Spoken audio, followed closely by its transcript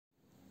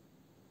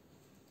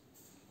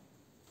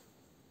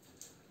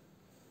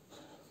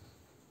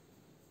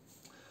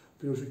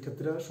প্রিয়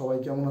শিক্ষার্থীরা সবাই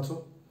কেমন আছো?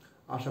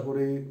 আশা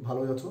করি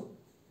ভালোই আছো।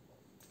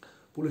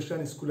 পুলিশ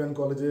লাইন স্কুল অ্যান্ড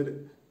কলেজের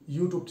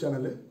ইউটিউব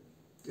চ্যানেলে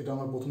এটা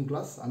আমার প্রথম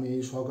ক্লাস। আমি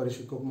সহকারী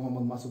শিক্ষক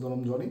মোহাম্মদ মাসুদ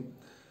আলম জনি।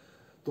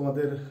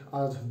 তোমাদের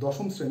আজ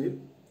দশম শ্রেণীর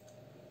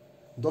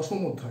দশম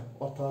অধ্যায়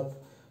অর্থাৎ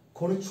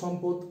খনিজ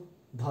সম্পদ,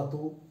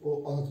 ধাতু ও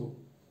অধাতু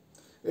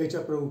এই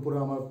চ্যাপ্টারের উপরে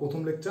আমার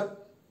প্রথম লেকচার।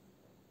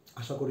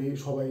 আশা করি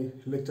সবাই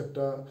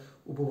লেকচারটা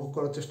উপভোগ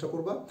করার চেষ্টা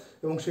করবা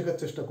এবং শেখার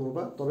চেষ্টা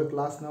করবা। তবে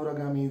ক্লাস নেওয়ার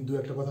আগে আমি দু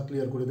একটা কথা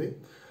ক্লিয়ার করে দিই।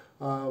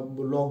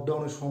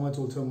 লকডাউনের সময়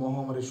চলছে,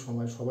 মহামারীর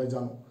সময়, সবাই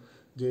জানো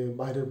যে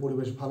বাইরের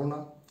পরিবেশ ভালো না।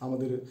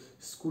 আমাদের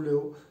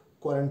স্কুলেও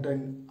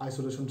কোয়ারেন্টাইন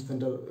আইসোলেশন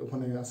সেন্টার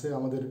ওখানে আছে।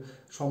 আমাদের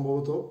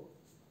সম্ভবত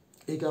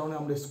এই কারণে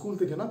আমরা স্কুল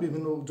থেকে না,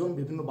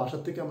 বিভিন্ন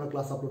বাসার থেকে আমরা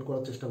ক্লাস আপলোড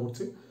করার চেষ্টা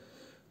করছি।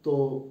 তো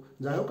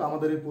যাই হোক,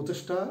 আমাদের এই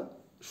প্রচেষ্টা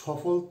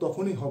সফল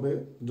তখনই হবে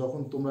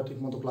যখন তোমরা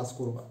ঠিকমতো ক্লাস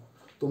করবা,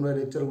 তোমরা এই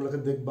লেকচারগুলোকে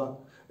দেখবা,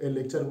 এই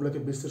লেকচারগুলোকে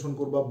বিশ্লেষণ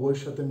করবা,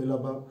 বইয়ের সাথে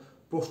মেলাবা,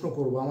 প্রশ্ন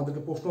করবো।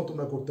 আমাদেরকে প্রশ্নও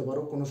তোমরা করতে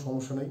পারো, কোনো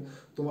সমস্যা নেই।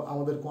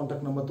 আমাদের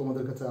কন্ট্যাক্ট নাম্বার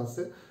তোমাদের কাছে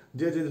আছে।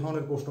 যে যে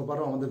ধরনের প্রশ্ন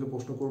পারো আমাদেরকে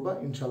প্রশ্ন করবা,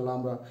 ইনশাল্লাহ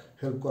আমরা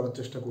হেল্প করার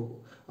চেষ্টা করব।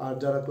 আর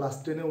যারা ক্লাস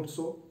 10-এ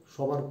উঠছো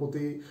সবার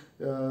প্রতি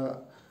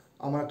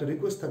আমার একটা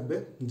রিকোয়েস্ট থাকবে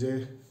যে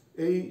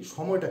এই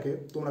সময়টাকে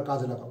তোমরা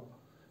কাজে লাগাও,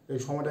 এই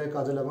সময়টাকে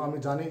কাজে লাগাও। আমি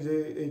জানি যে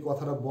এই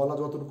কথাটা বলা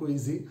যতটুকু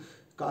ইজি,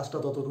 কাজটা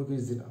ততটুকু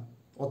ইজি না।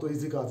 অত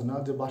ইজি কাজ না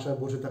যে বাসায়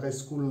বসে থাকায়,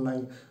 স্কুল নাই,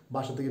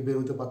 বাসা থেকে বের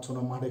হতে পারছো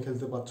না, মাঠে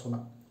খেলতে পারছো না,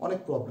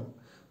 অনেক প্রবলেম।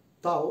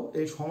 তাও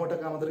এই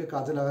সময়টাকে আমাদেরকে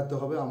কাজে লাগাতে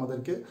হবে,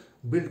 আমাদেরকে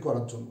বিল্ড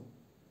করার জন্য,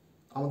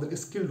 আমাদেরকে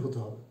স্কিলড হতে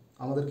হবে,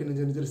 আমাদেরকে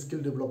নিজের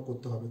স্কিল ডেভেলপ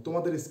করতে হবে।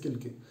 তোমাদের স্কিল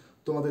কি?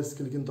 তোমাদের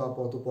স্কিল কিন্তু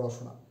আপাতত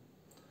পড়াশোনা।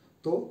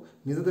 তো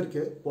নিজেদেরকে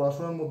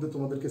পড়াশোনার মধ্যে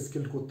তোমাদেরকে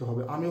স্কিল করতে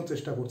হবে। আমিও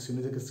চেষ্টা করছি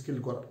নিজেকে স্কিল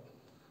করার,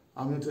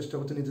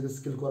 নিজেকে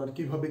স্কিল করার।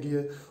 কীভাবে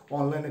গিয়ে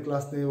অনলাইনে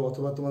ক্লাস নিয়ে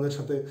অথবা তোমাদের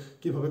সাথে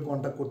কীভাবে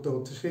কন্ট্যাক্ট করতে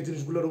হচ্ছে, সেই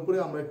জিনিসগুলোর উপরে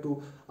আমরা একটু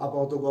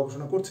আপাতত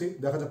গবেষণা করছি।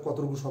 দেখা যাক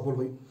কতটুকু সফল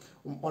হই।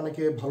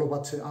 অনেকে ভালো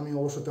পাচ্ছে, আমি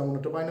অবশ্য তেমন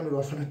একটা পাই না। আমি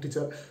রসায়নের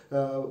টিচার,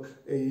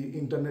 এই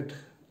ইন্টারনেট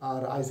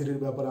আর আইসিটির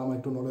ব্যাপারে আমার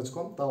একটু নলেজ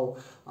কম। তাও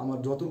আমার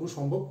যতটুকু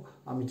সম্ভব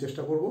আমি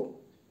চেষ্টা করব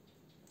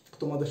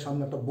তোমাদের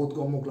সামনে একটা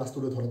বোধগম্য ক্লাস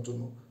তুলে ধরার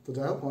জন্য। তো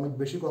যাই হোক, অনেক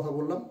বেশি কথা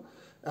বললাম,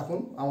 এখন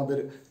আমাদের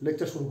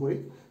লেকচার শুরু করি।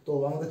 তো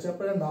আমাদের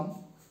চ্যাপ্টারের নাম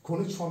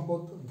খনিজ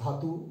সম্পদ,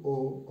 ধাতু ও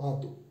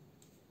অধাতু,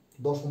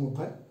 দশম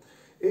অধ্যায়।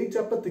 এই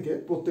চ্যাপ্টার থেকে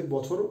প্রত্যেক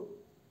বছর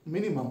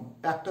মিনিমাম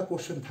একটা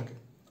কোশ্চেন থাকে।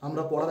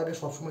 আমরা পড়ার আগে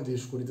সবসময়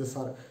জিজ্ঞেস করি যে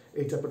স্যার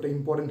এই চ্যাপ্টারটা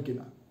ইম্পর্টেন্ট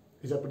কিনা।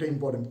 এই চ্যাপ্টারটা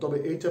ইম্পর্টেন্ট, তবে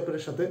এই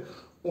চ্যাপ্টারের সাথে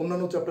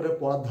অন্যান্য চ্যাপ্টারের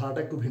পড়ার ধারাটা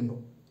একটু ভিন্ন।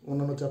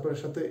 অন্যান্য চ্যাপ্টারের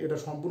সাথে এটা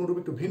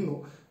সম্পূর্ণরূপে একটু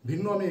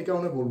ভিন্ন আমি এই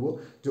কারণে বলবো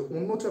যে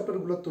অন্য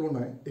চ্যাপ্টারগুলোর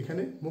তুলনায়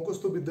এখানে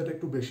মুখস্থ বিদ্যাটা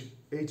একটু বেশি।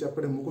 এই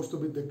চ্যাপ্টারে মুখস্থ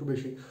বিদ্যা একটু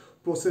বেশি।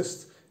 প্রসেস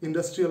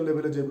ইন্ডাস্ট্রিয়াল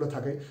লেভেলে যেগুলো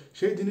থাকে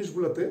সেই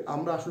জিনিসগুলোতে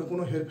আমরা আসলে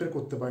কোনো হেরফের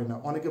করতে পারি না।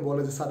 অনেকে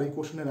বলে যে স্যার এই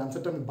কোশ্চেনের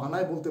অ্যান্সারটা আমি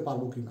বানায় বলতে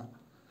পারবো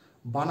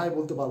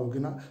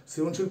কিনা।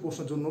 সৃজনশীল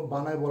প্রশ্নের জন্য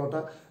বানায় বলাটা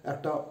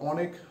একটা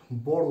অনেক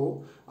বড়,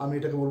 আমি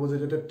এটাকে বলবো যে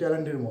এটা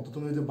ট্যালেন্টের মতো।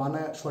 তুমি যদি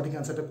বানায় সঠিক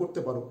অ্যান্সারটা করতে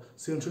পারো,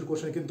 সৃজনশীল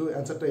কোশ্চেনে কিন্তু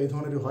অ্যান্সারটা এই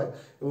ধরনেরই হয়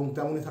এবং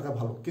তেমনই থাকা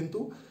ভালো। কিন্তু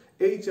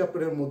এই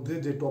চ্যাপ্টারের মধ্যে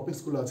যে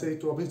টপিক্সগুলো আছে, এই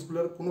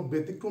টপিক্সগুলোর কোনো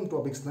ব্যতিক্রম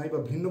টপিক্স নাই বা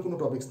ভিন্ন কোনো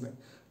টপিক্স নাই।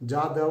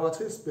 যা দেওয়া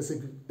আছে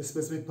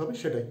স্পেসিফিকভাবে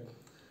সেটাই,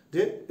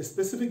 যে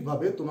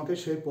স্পেসিফিকভাবে তোমাকে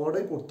সেই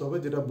পড়াটাই পড়তে হবে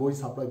যেটা বই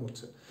সাপ্লাই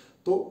করছে।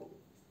 তো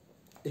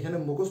এখানে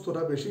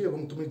মুখস্থটা বেশি এবং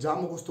তুমি যা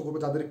মুখস্থ করবে,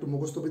 যাদের একটু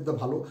মুখস্থবিদ্যা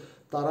ভালো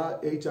তারা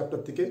এই চ্যাপ্টার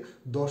থেকে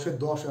 10-এ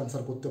 10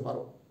 অ্যান্সার করতে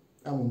পারো।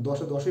 এমন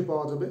 10-এ 10ই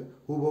পাওয়া যাবে,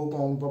 হুবহু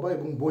কমন পাবা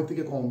এবং বই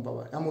থেকে কমন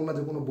পাবা। এমন না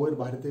যে কোনো বইয়ের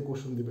বাইরে থেকে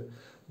কোশ্চেন দিবে।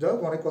 যাই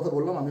হোক, অনেক কথা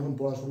বললাম, আমি এখন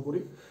পড়া শুরু করি।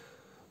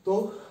 তো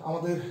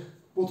আমাদের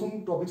প্রথম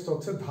টপিকসটা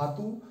হচ্ছে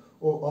ধাতু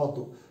ও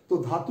অধাতু। তো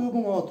ধাতু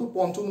এবং অধাতু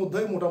পঞ্চম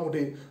অধ্যায়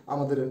মোটামুটি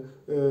আমাদের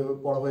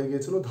পড়া হয়ে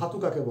গিয়েছিল। ধাতু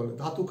কাকে বলে?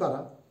 ধাতু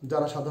কারা?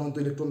 যারা সাধারণত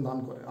ইলেকট্রন দান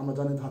করে। আমরা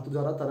জানি ধাতু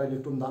যারা, তারা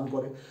ইলেকট্রন দান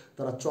করে,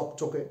 তারা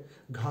চকচকে,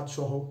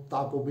 ঘাতসহ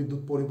তাপ ও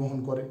বিদ্যুৎ পরিবহন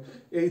করে,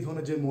 এই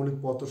ধরনের যে মৌলিক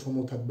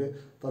পদার্থসমূহ থাকবে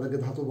তাদেরকে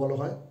ধাতু বলা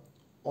হয়।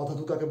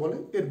 অধাতু কাকে বলে?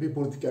 এর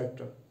বিপরীত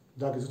ক্যারেক্টার,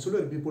 যা কিছু ছিল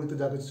এর বিপরীতে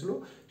যা কিছু ছিল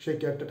সেই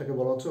ক্যারেক্টারটাকে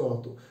বলা হচ্ছে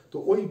অধাতু। তো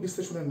ওই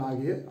বিশ্লেষণে না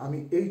গিয়ে আমি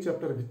এই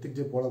চ্যাপ্টার ভিত্তিক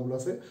যে পড়াগুলো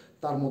আছে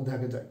তার মধ্যে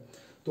আগে যাই।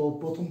 তো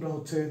প্রথমটা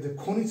হচ্ছে যে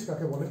খনিজ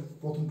কাকে বলে।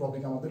 প্রথম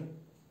টপিক আমাদের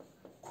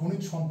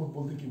খনিজ সম্পদ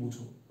বলতে কি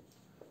বুঝো?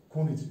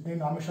 খনিজ, এই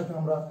নামের সাথে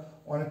আমরা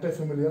অনেকটাই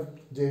ফ্যামিলিয়ার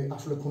যে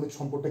আসলে খনিজ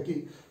সম্পদটা কি।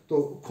 তো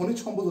খনিজ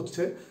সম্পদ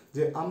হচ্ছে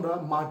যে আমরা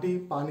মাটি,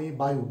 পানি,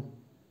 বায়ু,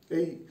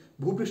 এই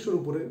ভূপৃষ্ঠের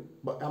উপরে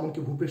বা এমনকি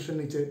ভূপৃষ্ঠের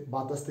নিচে,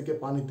 বাতাস থেকে,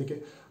 পানি থেকে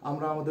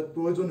আমরা আমাদের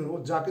প্রয়োজনীয়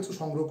যা কিছু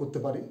সংগ্রহ করতে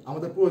পারি,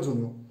 আমাদের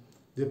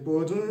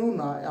প্রয়োজনীয়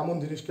না এমন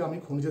জিনিসকে আমি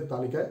খনিজের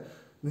তালিকায়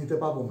নিতে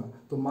পাবো না।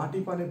 তো মাটি,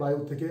 পানি, বায়ু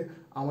থেকে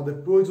আমাদের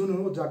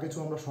প্রয়োজনীয় যা কিছু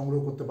আমরা সংগ্রহ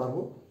করতে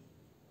পারবো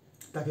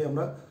তাকে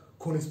আমরা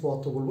খনিজ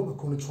পদার্থ বলবো বা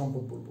খনিজ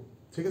সম্পদ বলবো।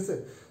 ঠিক আছে?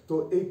 তো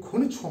এই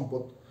খনিজ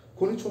সম্পদ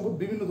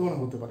বিভিন্ন ধরনের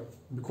হতে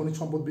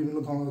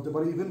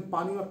পারে। ইভেন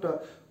পানিও একটা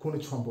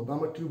খনিজ সম্পদ।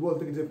 আমরা টিউবওয়েল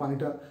থেকে যে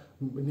পানিটা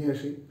নিয়ে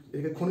আসি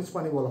এটাকে খনিজ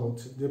পানি বলা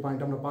হচ্ছে। যে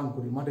পানিটা আমরা পান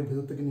করি মাটির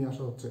ভেতর থেকে নিয়ে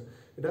আসা হচ্ছে,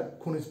 এটা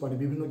খনিজ পানি।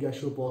 বিভিন্ন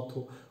গ্যাসীয় পদার্থ,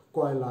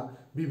 কয়লা,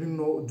 বিভিন্ন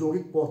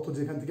যৌগিক পদার্থ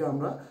যেখান থেকে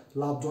আমরা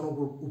লাভজনক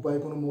উপায়ে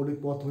কোনো মৌলিক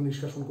পদার্থ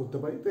নিষ্কাশন করতে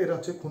পারি, তো এটা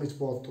হচ্ছে খনিজ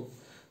পদার্থ।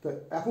 তা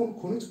এখন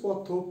খনিজ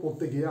পদার্থ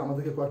পড়তে গিয়ে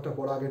আমাদেরকে কয়েকটা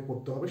পড়া আগে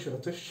পড়তে হবে, সেটা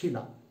হচ্ছে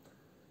শিলা।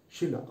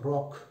 শিলা,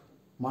 রক,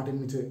 মাটির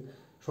নিচে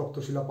শক্ত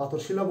শিলা, পাথর।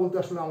 শিলা বলতে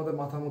আসলে আমাদের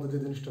মাথার মধ্যে যে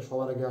জিনিসটা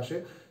সবার আগে আসে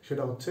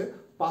সেটা হচ্ছে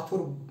পাথর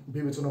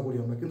বিবেচনা করি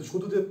আমরা, কিন্তু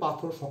শুধু যে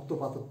পাথর, শক্ত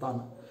পাথর তা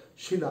না।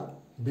 শিলা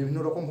বিভিন্ন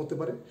রকম হতে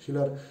পারে।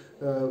 শিলার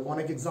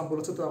অনেক এক্সাম্পল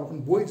আছে, তো এখন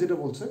বই যেটা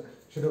বলছে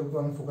সেটার উপর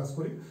আমি ফোকাস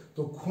করি।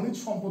 তো খনিজ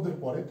সম্পদের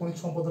পরে, খনিজ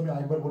সম্পদ আমি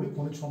আরেকবার বলি,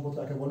 খনিজ সম্পদ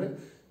কাকে বলে?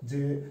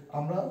 যে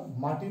আমরা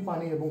মাটি,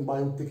 পানি এবং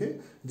বায়ুর থেকে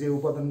যে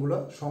উপাদানগুলো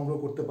সংগ্রহ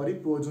করতে পারি,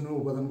 প্রয়োজনীয়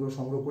উপাদানগুলো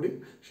সংগ্রহ করি,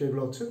 সেগুলো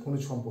হচ্ছে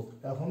খনিজ সম্পদ।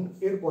 এখন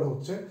এরপরে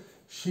হচ্ছে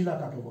শিলা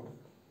কাকে বলে?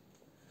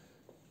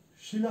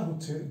 শিলা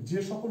হচ্ছে যে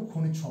সকল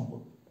খনিজ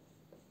সম্পদ,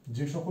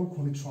 যে সকল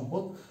খনিজ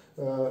সম্পদ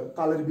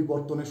কালের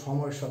বিবর্তনে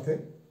সময়ের সাথে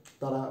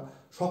তারা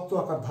শক্ত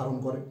আকার ধারণ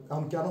করে।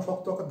 এখন কেন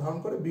শক্ত আকার ধারণ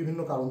করে?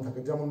 বিভিন্ন কারণ থাকে,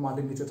 যেমন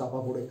মাটির নিচে চাপা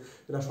পড়ে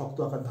এরা শক্ত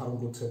আকার ধারণ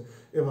করছে,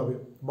 এভাবে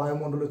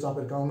বায়ুমণ্ডলের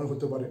চাপের কারণে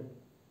হতে পারে,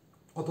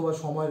 অথবা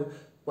সময়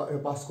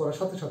পাস করার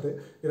সাথে সাথে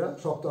এরা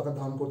শক্ত আকার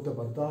ধারণ করতে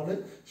পারে। তাহলে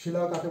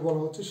শিলা কাকে বলা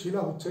হচ্ছে?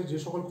 শিলা হচ্ছে যে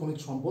সকল খনিজ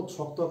সম্পদ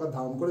শক্ত আকার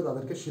ধারণ করে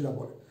তাদেরকে শিলা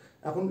বলে।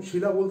 এখন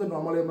শিলা বলতে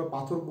নর্মালি আমরা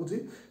পাথর বুঝি,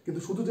 কিন্তু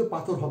শুধু যে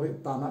পাথর হবে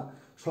তা না,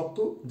 শক্ত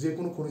যে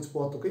কোনো খনিজ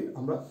পদার্থকেই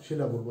আমরা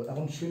শিলা বলবো।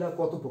 এখন শিলা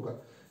কত প্রকার?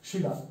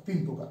 শিলা 3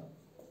 প্রকার।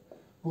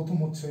 প্রথম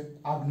হচ্ছে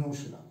আগ্নেয়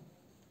শিলা।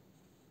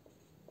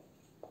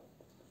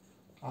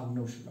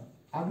 আগ্নেয় শিলা,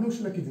 আগ্নেয়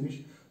শিলা কি জিনিস?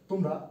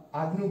 তোমরা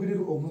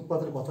আগ্নেয়গিরির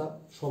অগ্নুৎপাতের কথা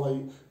সবাই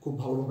খুব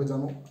ভালোভাবে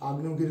জানো।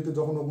 আগ্নেয়গিরিতে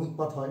যখন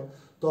অগ্নুৎপাত হয়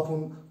তখন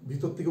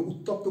ভিতর থেকে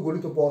উত্তপ্ত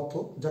গলিত পদার্থ,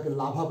 যাকে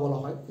লাভা বলা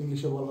হয়,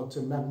 ইংলিশে বলা হচ্ছে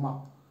ম্যাগমা।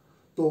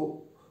 তো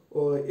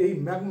এই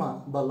ম্যাগমা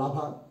বা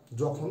লাভা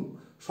যখন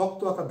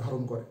শক্ত আকার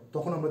ধারণ করে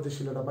তখন আমরা যে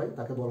শিলাটা পাই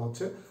তাকে বলা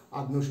হচ্ছে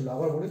আগ্নেয় শিলা।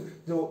 আবার বলি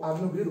যে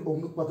আগ্নেয়গিরির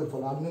অগ্নুৎপাতের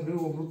ফলে,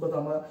 আগ্নেয়গিরির অগ্নুৎপাত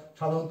আমরা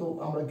সাধারণত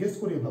আমরা গেস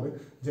করি এভাবে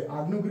যে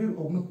আগ্নেয়গিরির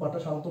অগ্নুৎপাতটা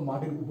সাধারণত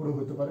মাটির উপরে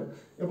হতে পারে,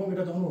 এবং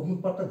এটা যখন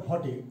অগ্নুৎপাতটা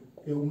ঘটে,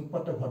 এই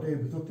অগ্নুৎপাতটা ঘটে এর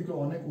ভিতর থেকে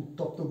অনেক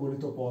উত্তপ্ত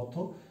গলিত পদার্থ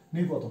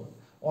নির্গত হয়,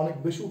 অনেক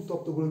বেশি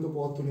উত্তপ্ত গলিত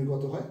পদার্থ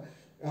নির্গত হয়।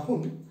 এখন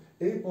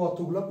এই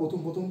পদার্থগুলো প্রথম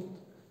প্রথম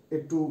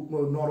একটু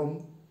নরম,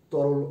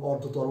 তরল,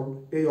 অর্ধ তরল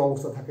এই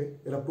অবস্থা থাকে,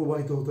 এরা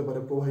প্রবাহিত হতে পারে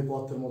প্রবাহী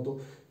পদার্থের মতো,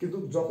 কিন্তু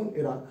যখন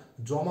এরা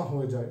জমা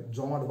হয়ে যায়,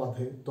 জমাট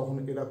বাঁধে, তখন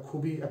এরা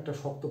খুবই একটা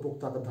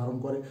শক্তপোক্ত আকার ধারণ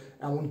করে,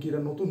 এমনকি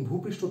এরা নতুন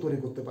ভূপৃষ্ঠ তৈরি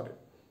করতে পারে,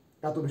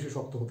 এত বেশি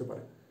শক্ত হতে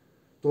পারে।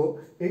 তো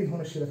এই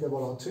ধরনের শিলাকে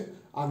বলা হচ্ছে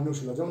আগ্নেয়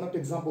শিলা। যেমন একটা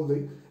এক্সাম্পল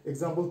দিই,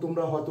 এক্সাম্পল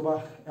তোমরা হয়তোবা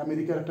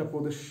আমেরিকার একটা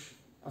প্রদেশ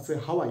আছে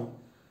হাওয়াই,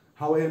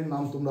 হাওয়াইয়ের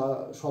নাম তোমরা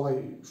সবাই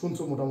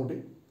শুনছো মোটামুটি।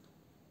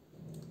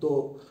 তো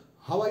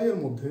হাওয়াইয়ের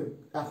মধ্যে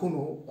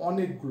এখনও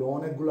অনেকগুলো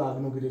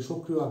আগ্নেয়গিরি,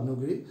 সক্রিয়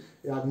আগ্নেয়গিরি,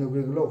 এই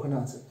আগ্নেয়গিরিগুলো ওখানে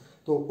আছে।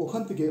 তো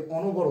ওখান থেকে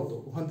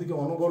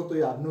অনবরত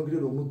এই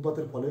আগ্নেয়গিরির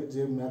অগ্নুৎপাতের ফলে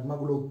যে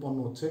ম্যাগমাগুলো উৎপন্ন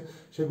হচ্ছে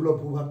সেগুলো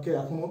ভূভাগকে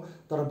এখনও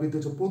তারা বৃদ্ধি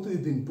হচ্ছে।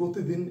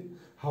 প্রতিদিন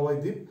হাওয়াই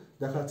দ্বীপ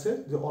দেখা যাচ্ছে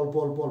যে অল্প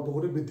অল্প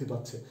করে বৃদ্ধি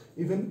পাচ্ছে।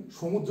 ইভেন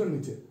সমুদ্রের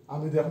নিচে,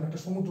 আমি যদি এখন একটা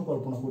সমুদ্র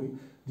কল্পনা করি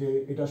যে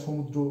এটা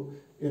সমুদ্র,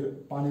 এর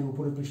পানির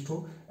উপরে পৃষ্ঠ,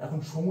 এখন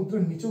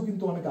সমুদ্রের নিচেও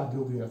কিন্তু অনেক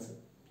আগ্নেয়গিরি আছে,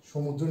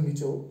 সমুদ্রের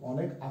নিচেও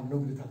অনেক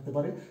আগ্নেয়গিরি থাকতে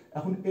পারে।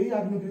 এখন এই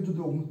আগ্নেয়গিরি যদি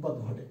অগ্নুৎপাত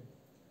ঘটে,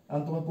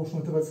 এখন তোমার প্রশ্ন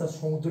হতে পারে স্যার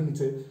সমুদ্রের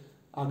নিচে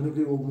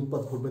আগ্নেয়গিরির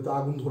অগ্নুৎপাত ঘটবে তো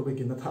আগুন ধরবে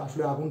কিনা? তা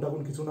আসলে আগুন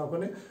টাগুন কিছু না,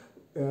 ওখানে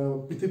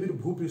পৃথিবীর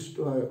ভূপৃষ্ঠ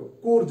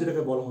কোর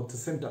যেটাকে বলা হচ্ছে,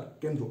 সেন্টার,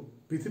 কেন্দ্র,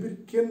 পৃথিবীর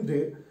কেন্দ্রে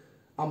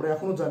আমরা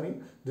এখনো জানি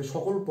যে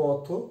সকল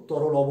পদার্থ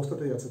তরল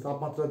অবস্থাতেই আছে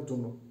তাপমাত্রার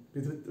জন্য।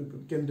 পৃথিবীর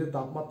কেন্দ্রের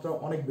তাপমাত্রা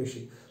অনেক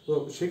বেশি, তো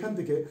সেখান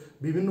থেকে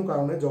বিভিন্ন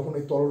কারণে যখন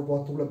এই তরল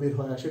পদার্থগুলো বের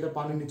হয় সেটা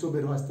পানির নিচেও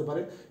বের হয়ে আসতে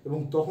পারে, এবং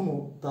তখনও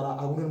তারা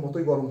আগুনের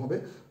মতোই গরম হবে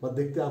বা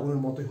দেখতে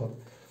আগুনের মতোই হবে।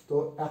 তো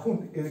এখন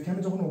এখানে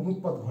যখন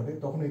অগ্নুৎপাত ঘটে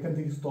তখন এখান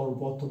থেকে কিছু তরল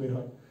পদার্থ বের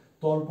হয়।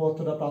 তরল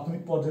পদার্থটা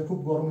প্রাথমিক পর্যায়ে খুব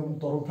গরম এবং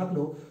তরল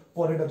থাকলেও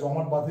পরে এটা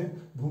জমাট বাঁধে,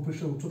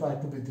 ভূপৃষ্ঠের উচ্চতা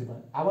একটু বৃদ্ধি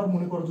পায়। আবার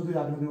মনে করো যদি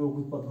আগ্নেয়গিরির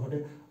অগ্নুৎপাত ঘটে,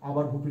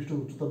 আবার ভূপৃষ্ঠের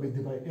উচ্চতা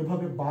বৃদ্ধি পায়।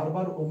 এভাবে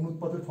বারবার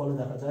অগ্নুৎপাতের ফলে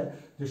দেখা যায়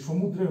যে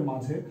সমুদ্রের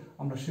মাঝে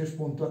আমরা শেষ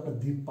পর্যন্ত একটা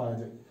দ্বীপ পাওয়া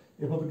যায়।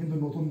 এভাবে কিন্তু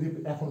নতুন দ্বীপ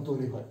এখনো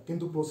তৈরি হয়,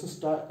 কিন্তু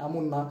প্রসেসটা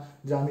এমন না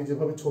যে আমি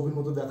যেভাবে ছবির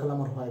মধ্যে দেখালাম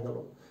আর হয়ে গেল।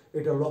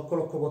 এটা লক্ষ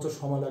লক্ষ বছর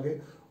সময় লাগে,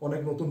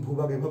 অনেক নতুন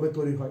ভূভাগ এভাবে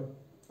তৈরি হয়,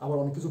 আবার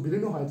অনেক কিছু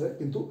বিলীন হয়ে যায়,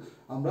 কিন্তু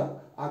আমরা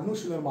আগ্নেয়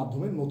শিলার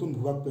মাধ্যমে নতুন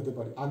ভূভাগ পেতে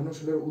পারি। আগ্নেয়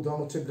শিলার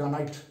উদাহরণ হচ্ছে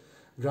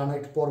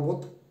গ্রানাইট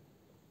পর্বত।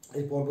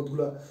 এই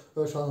পর্বতগুলো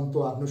সাধারণত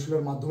আগ্নেয়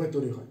শিলার মাধ্যমে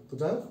তৈরি হয়। তো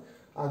যাই হোক,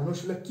 আগ্নেয়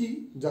শিলা কি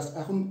জাস্ট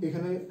এখন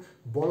এখানে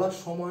বলার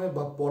সময়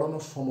বা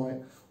পড়ানোর সময়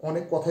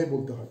অনেক কথাই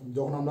বলতে হয়।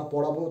 যখন আমরা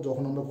পড়াবো,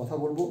 যখন আমরা কথা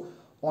বলবো,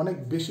 অনেক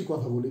বেশি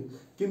কথা বলি,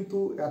 কিন্তু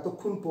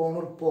এতক্ষণ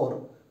পড়ানোর পর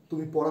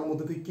তুমি পড়ার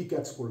মধ্যে থেকে কী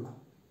ক্যাচ করলাম?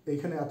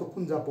 এইখানে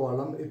এতক্ষণ যা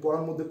পড়ালাম এই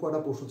পড়ার মধ্যে কয়টা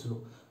প্রশ্ন ছিল?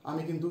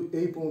 আমি কিন্তু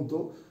এই পর্যন্ত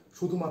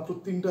শুধুমাত্র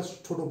 3টা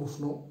ছোট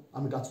প্রশ্ন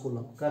আমি টাচ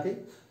করলাম। কাকে?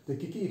 যে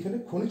কী এখানে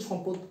খনিজ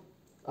সম্পদ,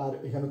 আর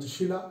এখানে হচ্ছে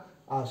শিলা,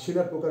 আর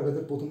শিলার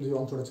প্রকারভেদের প্রথম যে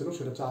অংশটা ছিল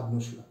সেটা হচ্ছে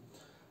আগ্নেয় শিলা।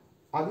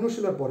 আগ্নেয়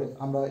শিলার পরে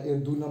আমরা এর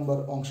 2 নম্বর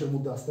অংশের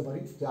মধ্যে আসতে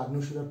পারি, যে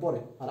আগ্নেয় শিলার পরে,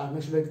 আর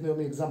আগ্নেয় শিলার কিন্তু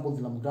আমি এক্সাম্পল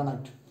দিলাম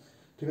গ্রানাইট,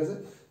 ঠিক আছে?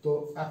 তো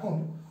এখন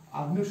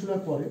আগ্নেয়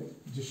শিলার পরে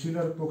যে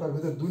শিলার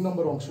প্রকারভেদের 2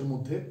 নম্বর অংশের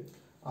মধ্যে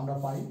আমরা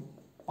পাই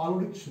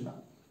পাললিক শিলা।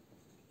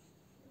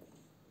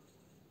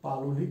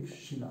 পাললিক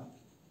শিলা।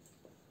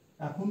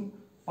 এখন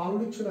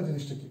পাললিক শিলা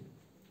জিনিসটা কি?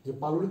 যে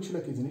পাললিক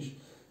শিলা কি জিনিস?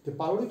 যে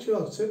পাললিক শিলা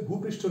হচ্ছে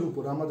ভূপৃষ্ঠের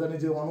উপরে, আমরা জানি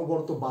যে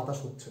অনবরত বাতাস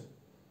হচ্ছে,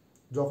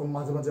 যখন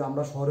মাঝে মাঝে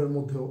আমরা শহরের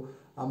মধ্যেও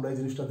আমরা এই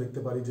জিনিসটা দেখতে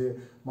পারি যে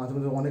মাঝে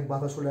মাঝে অনেক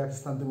বাতাস হলে এক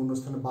স্থান থেকে অন্য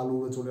স্থানে বালু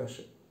উড়ে চলে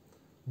আসে,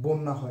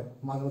 বন্যা হয়,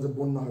 মাঝে মাঝে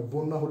বন্যা হয়।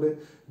 বন্যা হলে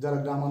যারা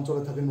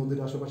গ্রামাঞ্চলে থাকে,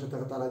 নদীর আশেপাশে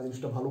থাকে, তারা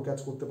জিনিসটা ভালো ক্যাচ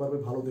করতে পারবে,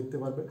 ভালো দেখতে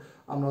পারবে।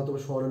 আমরা হয়তো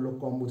শহরের লোক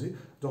কম বুঝি।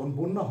 যখন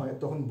বন্যা হয়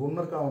তখন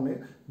বন্যার কারণে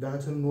দেখা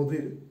যাচ্ছে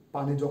নদীর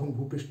পানি যখন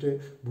ভূপৃষ্ঠে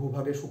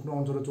ভূভাগে শুকনো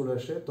অঞ্চলে চলে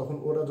আসে, তখন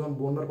ওরা যখন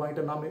বন্যার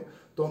পানিটা নামে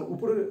তখন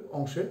উপরের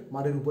অংশে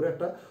মাটির উপরে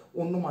একটা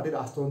অন্য মাটির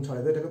আস্তরণ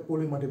ছাড়ে দেয়, এটাকে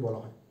পলি মাটি বলা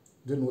হয়।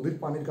 যে নদীর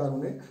পানির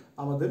কারণে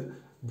আমাদের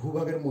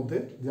ভূভাগের মধ্যে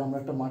যে আমরা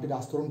একটা মাটির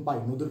আস্তরণ পাই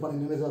নদীর পানি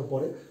নেমে যাওয়ার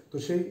পরে, তো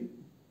সেই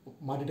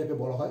মাটিটাকে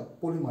বলা হয়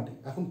পলি মাটি।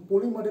 এখন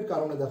পলি মাটির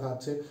কারণে দেখা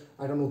যাচ্ছে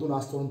একটা নতুন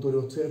আস্তরণ তৈরি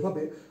হচ্ছে।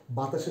 এভাবে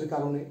বাতাসের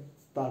কারণে,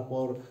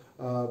 তারপর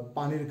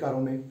পানির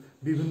কারণে,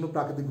 বিভিন্ন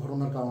প্রাকৃতিক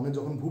ঘটনার কারণে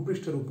যখন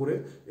ভূপৃষ্ঠের উপরে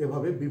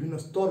এভাবে বিভিন্ন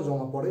স্তর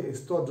জমা পড়ে, এই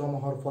স্তর জমা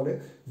হওয়ার ফলে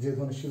যে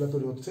ধরনের শিলা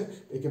তৈরি হচ্ছে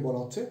একে বলা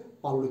হচ্ছে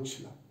পাললিক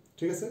শিলা।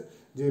 ঠিক আছে?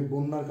 যে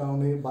বন্যার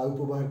কারণে, বায়ু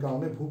প্রবাহের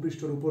কারণে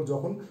ভূপৃষ্ঠের উপর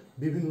যখন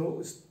বিভিন্ন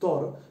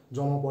স্তর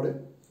জমা পড়ে,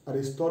 আর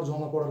এই স্তর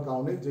জমা পড়ার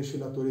কারণে যে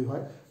শিলা তৈরি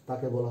হয়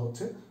তাকে বলা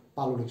হচ্ছে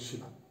পাললিক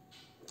শিলা।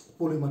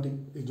 পলিমাটি,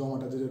 এই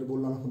জমাটা যেটা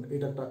বললাম এখন,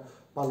 এটা একটা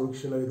পাললিক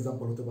শিলার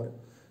এক্সাম্পল হতে পারে।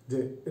 যে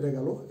এটা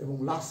গেল। এবং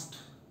লাস্ট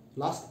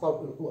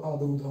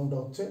আমাদের উদাহরণটা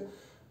হচ্ছে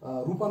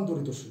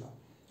রূপান্তরিত শিলা।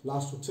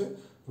 লাস্ট হচ্ছে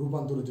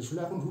রূপান্তরিত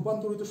শিলা। এখন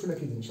রূপান্তরিত শিলা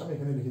কি জিনিস আমি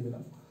এখানে লিখে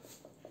দিলাম।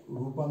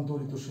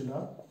 রূপান্তরিত শিলা,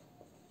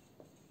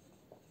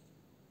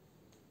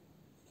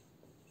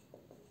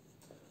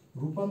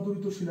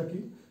 রূপান্তরিত শিলা কি?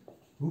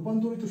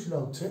 রূপান্তরিত শিলা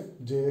হচ্ছে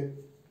যে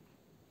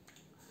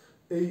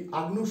এই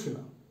আগ্নেয়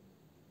শিলা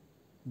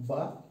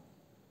বা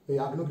এই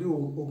আগ্নেয়গিরি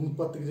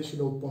অগ্নুৎপাত থেকে যে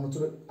শিলা উৎপন্ন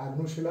হচ্ছিল,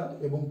 আগ্নেয় শিলা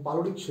এবং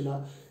পাললিক শিলা,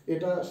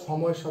 এটা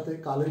সময়ের সাথে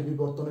কালের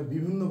বিবর্তনে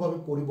বিভিন্নভাবে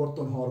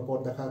পরিবর্তন হওয়ার পর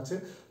দেখা যাচ্ছে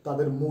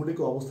তাদের মৌলিক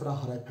অবস্থাটা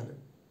হারায় ফেলে।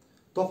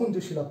 তখন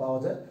যে শিলা পাওয়া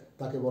যায়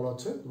তাকে বলা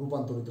হচ্ছে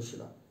রূপান্তরিত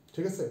শিলা।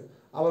 ঠিক আছে?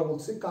 আবার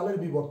বলছি,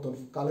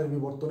 কালের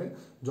বিবর্তনে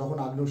যখন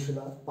আগ্নেয়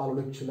শিলা,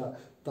 পাললিক শিলা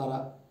তারা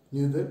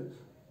নিজেদের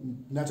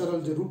ন্যাচারাল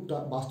যে রূপটা,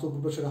 বাস্তব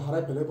রূপে সেটা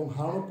হারায় ফেলে, এবং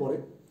হারানোর পরে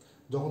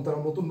যখন তারা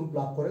নতুন রূপ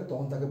লাভ করে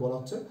তখন তাকে বলা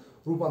হচ্ছে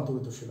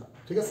রূপান্তরিত শিলা।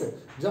 ঠিক আছে?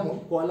 যেমন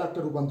কয়লা একটা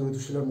রূপান্তরিত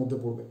শিলার মধ্যে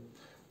পড়বে।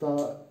 তা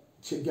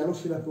গেল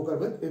শিলার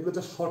প্রকারভেদ। এগুলো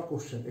যা শর্ট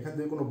কোশ্চেন, এখান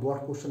থেকে কোনো বড়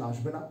কোশ্চেন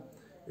আসবে না,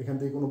 এখান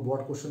থেকে কোনো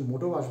বড় কোশ্চেন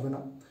মোটেও আসবে না।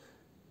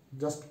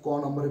 জাস্ট ক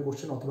নম্বরের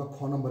কোশ্চেন অথবা খ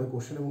নম্বরের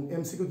কোশ্চেন, এবং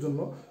এমসিকিউর জন্য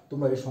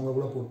তোমরা এই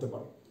সংজ্ঞাগুলো পড়তে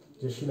পারো।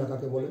 যে শিলা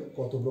কাকে বলে,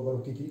 কত প্রকার,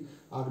 কী কী,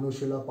 আগ্নেয়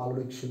শিলা,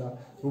 পাললিক শিলা,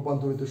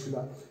 রূপান্তরিত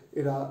শিলা,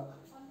 এরা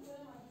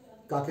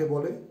কাকে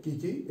বলে, কী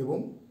কী, এবং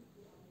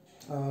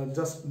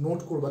জাস্ট নোট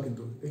করবা।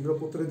 কিন্তু এইগুলো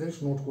প্রত্যেকটা জিনিস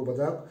নোট করবা।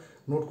 যাই হোক,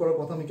 নোট করার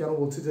কথা আমি কেন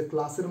বলছি, যে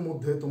ক্লাসের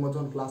মধ্যে তোমরা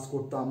যখন ক্লাস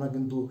করতে আমরা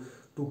কিন্তু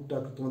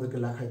টুকটাক তোমাদেরকে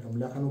লেখাইতাম।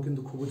 লেখানো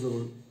কিন্তু খুবই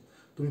জরুরি।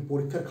 তুমি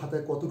পরীক্ষার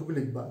খাতায় কতটুকু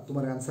লিখবা,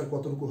 তোমার অ্যান্সার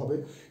কতটুকু হবে,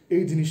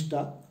 এই জিনিসটা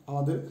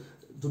আমাদের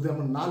যদি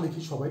আমরা না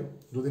লিখি, সবাই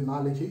যদি না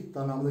লিখি,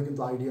 তাহলে আমাদের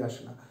কিন্তু আইডিয়া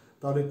আসে না।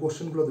 তাহলে এই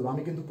কোশ্চেনগুলো দেবো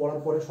আমি, কিন্তু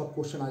পড়ার পরে সব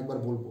কোশ্চেন আরেকবার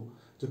বলবো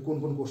যে কোন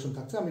কোন কোশ্চেন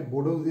থাকছে। আমি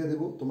বোর্ডেও দিয়ে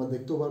দেবো, তোমরা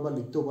দেখতেও পারবা,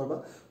 লিখতেও পারবা।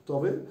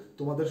 তবে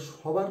তোমাদের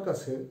সবার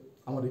কাছে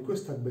আমার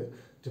রিকোয়েস্ট থাকবে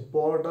যে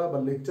পড়াটা বা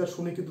লেকচার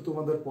শুনে কিন্তু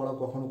তোমাদের পড়া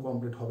কখনো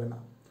কমপ্লিট হবে না।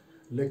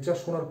 লেকচার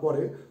শোনার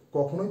পরে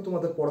কখনোই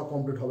তোমাদের পড়া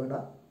কমপ্লিট হবে না।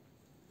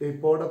 এই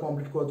পড়াটা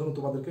কমপ্লিট করার জন্য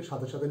তোমাদেরকে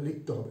সাথে সাথে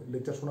লিখতে হবে।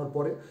 লেকচার শোনার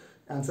পরে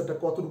অ্যান্সারটা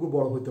কতটুকু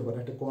বড় হতে পারে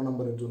একটা ক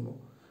নাম্বারের জন্য,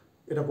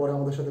 এটা পরে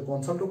আমাদের সাথে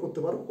কনসাল্টও করতে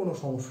পারো, কোনো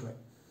সমস্যা নেই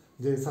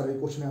যে স্যার এই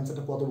কোশ্চেনের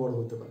অ্যান্সারটা কত বড়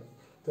হতে পারে।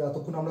 তো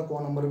এতক্ষণ আমরা ক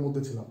নাম্বারের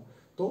মধ্যে ছিলাম।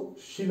 তো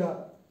শিলা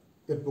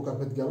এর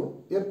প্রকারভেদ গেল।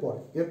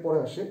 এরপরে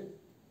আসে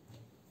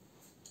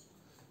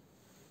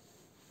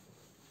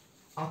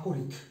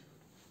আকরিক।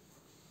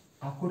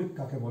 আকরিক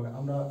কাকে বলে?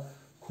 আমরা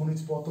খনিজ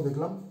পদার্থ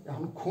দেখলাম,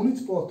 এখন খনিজ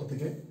পদার্থ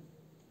থেকে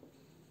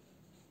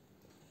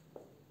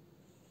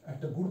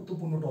একটা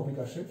গুরুত্বপূর্ণ টপিক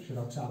আসে, সেটা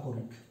হচ্ছে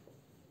আকরিক।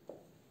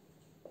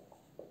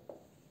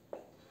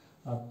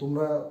 আর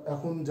তোমরা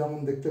এখন যেমন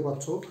দেখতে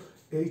পাচ্ছ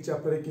এই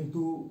চ্যাপ্টারে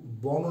কিন্তু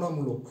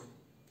বর্ণনামূলক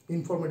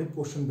ইনফরমেটিভ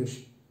কোশ্চেন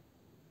বেশি।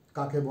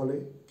 কাকে বলে,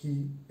 কি,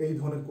 এই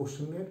ধরনের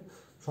কোশ্চেনের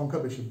সংখ্যা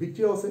বেশি।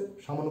 বিক্রিয়া আছে,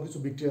 সামান্য কিছু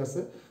বিক্রিয়া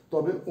আছে,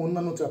 তবে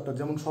অন্যান্য চ্যাপ্টার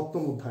যেমন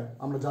সপ্তম অধ্যায়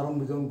আমরা জারণ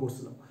বিজারণ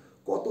করছিলাম,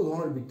 কত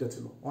ধরনের বিক্রিয়া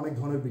ছিল, অনেক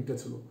ধরনের বিক্রিয়া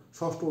ছিল।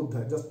 ষষ্ঠ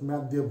অধ্যায় জাস্ট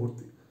ম্যাথ দিয়ে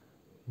ভর্তি।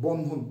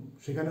 বন্ধন,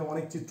 সেখানে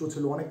অনেক চিত্র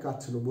ছিল, অনেক কাজ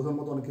ছিল, বোঝার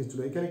মতো অনেক কিছু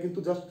ছিল। এখানে কিন্তু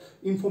জাস্ট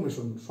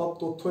ইনফরমেশন, সব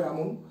তথ্য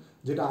এমন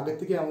যেটা আগের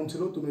থেকে এমন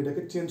ছিল, তুমি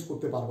এটাকে চেঞ্জ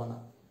করতে পারবা না।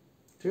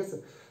 ঠিক আছে?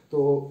 তো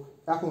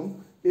এখন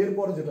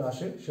এরপরে যেটা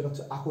আসে সেটা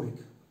হচ্ছে আকরিক।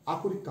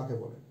 আকরিক কাকে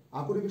বলে?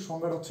 আকরিকের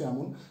সংজ্ঞাটা হচ্ছে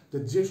এমন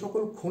যে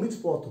সকল খনিজ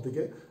পদার্থ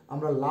থেকে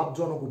আমরা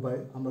লাভজনক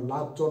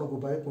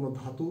উপায়ে কোনো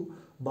ধাতু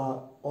বা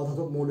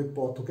অধাতব মৌলিক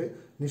পদার্থকে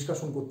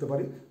নিষ্কাশন করতে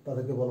পারি,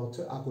 তাদেরকে বলা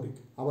হচ্ছে আকরিক।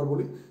 আবার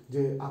বলি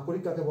যে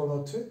আকরিক কাকে বলা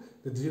হচ্ছে,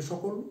 যে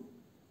সকল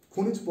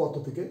খনিজ পদার্থ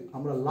থেকে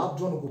আমরা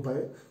লাভজনক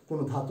উপায়ে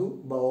কোনো ধাতু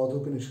বা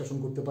অধাতুকে নিষ্কাশন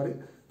করতে পারি,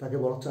 তাকে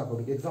বলা হচ্ছে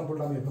আকরিক।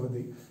 এক্সাম্পলটা আমি এভাবে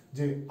দিই,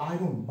 যে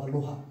আয়রন বা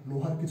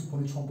লোহার কিছু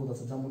খনিজ সম্পদ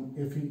আছে, যেমন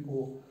এফি ও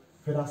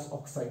ferrous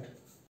oxide,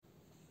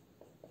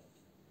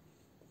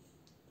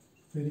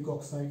 ferric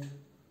oxide,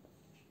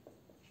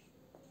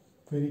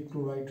 ferric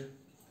chloride,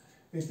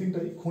 এই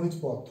তিনটাই খনিজ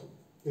পদার্থ।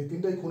 এই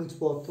তিনটাই খনিজ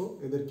পদার্থ,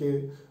 এদেরকে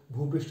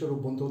ভূপৃষ্ঠের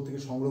অভ্যন্তর থেকে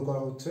সংগ্রহ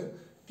করা হচ্ছে।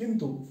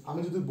 কিন্তু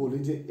আমি যদি বলি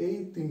যে এই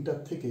তিনটার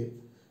থেকে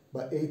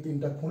বা এই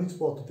তিনটা খনিজ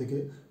পদার্থ থেকে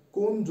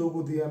কোন যৌগ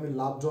দিয়ে আমি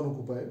লাভজনক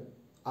উপায়ে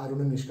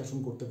আয়রনের নিষ্কাশন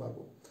করতে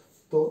পারবো,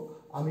 তো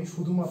আমি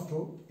শুধুমাত্র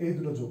এই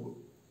দুটো যৌগ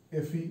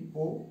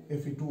FeO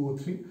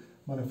Fe2O3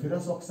 মানে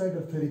ফেরাস অক্সাইড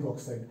আর ফেরিক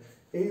অক্সাইড,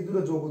 এই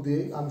দুটো যৌগ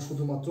দিয়ে আমি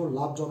শুধুমাত্র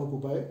লাভজনক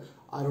উপায়ে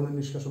আয়রনের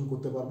নিষ্কাশন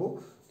করতে পারবো।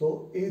 তো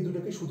এই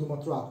দুটোকে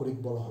শুধুমাত্র আকরিক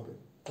বলা হবে।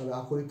 তাহলে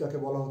আকরিক কাকে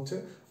বলা হচ্ছে?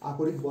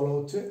 আকরিক বলা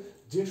হচ্ছে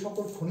যে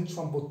সকল খনিজ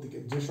সম্পত্তিকে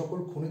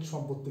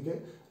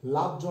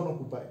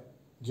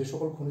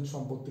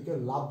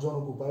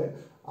লাভজনক উপায়ে,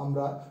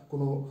 আমরা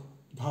কোনো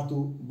ধাতু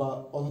বা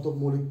অধাতব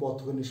মৌলিক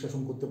পদার্থকে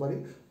নিষ্কাশন করতে পারি,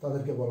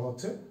 তাদেরকে বলা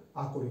হচ্ছে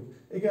আকরিক।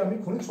 একে আমি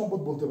খনিজ সম্পদ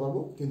বলতে পারবো,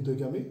 কিন্তু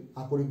একে আমি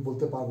আকরিক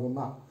বলতে পারবো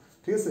না।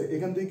 ঠিক আছে,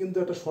 এখান থেকে কিন্তু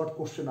একটা শর্ট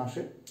কোশ্চেন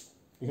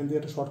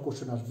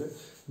আসবে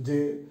যে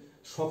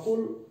সকল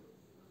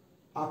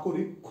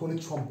আকরিক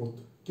খনিজ সম্পদ,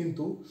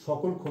 কিন্তু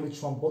সকল খনিজ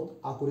সম্পদ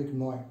আকরিক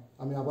নয়।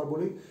 আমি আবার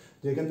বলি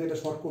যে এখান থেকে একটা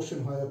শর্ট কোশ্চেন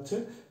হয়ে যাচ্ছে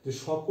যে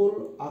সকল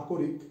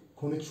আকরিক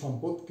খনিজ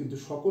সম্পদ, কিন্তু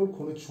সকল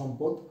খনিজ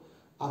সম্পদ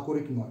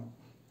আকরিক নয়।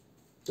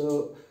 তো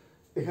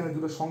এখানে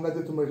দুটো সংজ্ঞা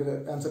দিয়ে তোমরা এটা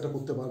অ্যান্সারটা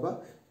করতে পারবা।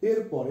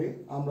 এরপরে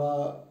আমরা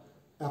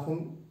এখন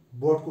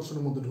বোর্ড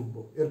কোশ্চেনের মধ্যে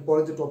ঢুকবো।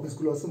 এরপরে যে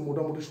টপিকসগুলো আছে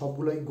মোটামুটি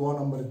সবগুলাই গ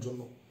নাম্বারের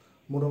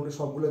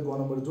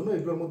জন্য,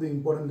 এগুলোর মধ্যে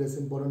ইম্পর্টেন্ট লেস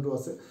ইম্পর্টেন্টও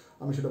আছে,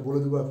 আমি সেটা বলে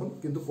দেবো এখন।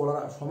 কিন্তু পড়ার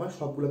সময়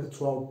সবগুলোকে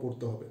থ্রো আউট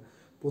পড়তে হবে,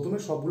 প্রথমে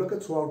সবগুলোকে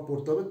থ্রো আউট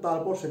পড়তে হবে,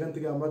 তারপর সেখান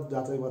থেকে আমরা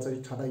যাচাই বাছাই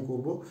ছাঁটাই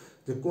করব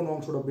যে কোন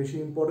অংশটা বেশি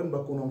ইম্পর্টেন্ট বা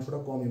কোন অংশটা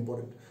কম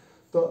ইম্পর্টেন্ট।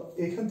 তো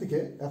এইখান থেকে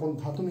এখন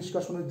ধাতু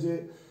নিষ্কাশনের যে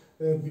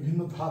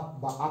বিভিন্ন ধাপ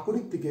বা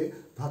আকরিক থেকে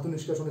ধাতু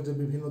নিষ্কাশনের যে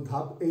বিভিন্ন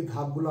ধাপ, এই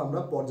ধাপগুলো আমরা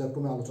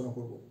পর্যায়ক্রমে আলোচনা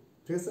করব।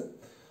 ঠিক আছে,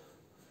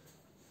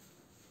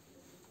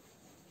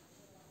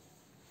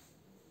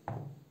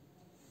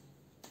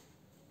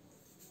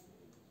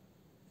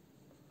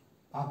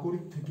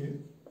 আকরিক থেকে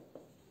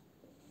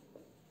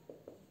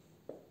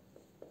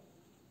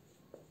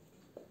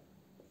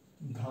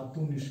ধাতু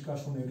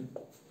নিষ্কাশনের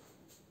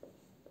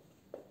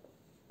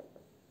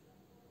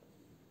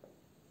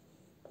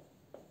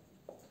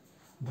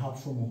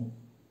ধাপসমূহ,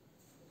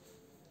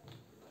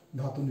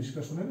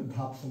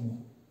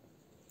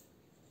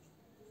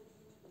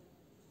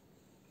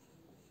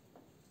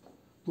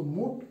 তো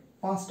মোট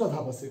 5টা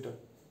ধাপ আছে,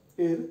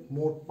 এর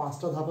মোট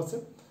 5টা ধাপ আছে।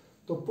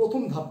 তো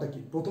প্রথম ধাপটা কি?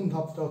 প্রথম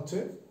ধাপটা হচ্ছে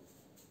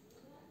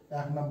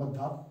 1 নম্বর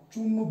ধাপ,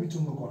 চূর্ণ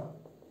বিচূর্ণ করা।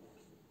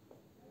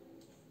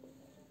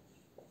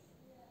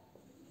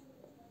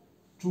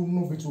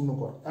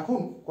 এখন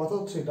কথা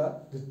হচ্ছে এটা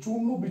যে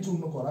চূর্ণ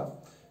বিচূর্ণ করা,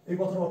 এই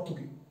কথার অর্থ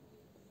কি?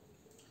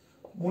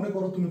 মনে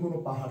করো তুমি কোনো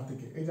পাহাড়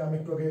থেকে, এই যে আমি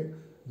একটু আগে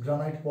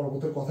গ্রানাইট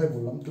পর্বতের কথাই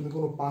বললাম, তুমি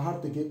কোনো পাহাড়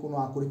থেকে কোনো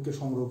আকরিককে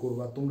সংগ্রহ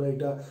করবা। তোমরা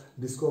এটা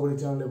ডিসকভারি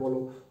চ্যানেলে বলো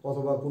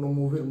অথবা কোনো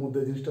মুভির মধ্যে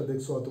জিনিসটা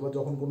দেখছো, অথবা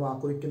যখন কোনো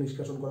আকরিককে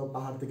নিষ্কাশন করা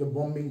পাহাড় থেকে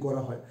বম্বিং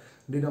করা হয়,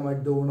 ডিনামাইট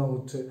দৌড়ানো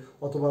হচ্ছে,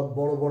 অথবা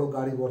বড় বড়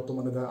গাড়ি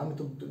বর্তমানে দেয়। আমি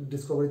তো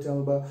ডিসকভারি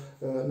চ্যানেল বা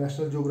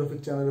ন্যাশনাল জিওগ্রাফিক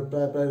চ্যানেলে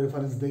প্রায়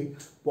রেফারেন্স দিই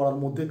পড়ার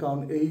মধ্যে, কারণ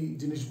এই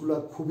জিনিসগুলো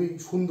খুবই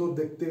সুন্দর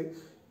দেখতে,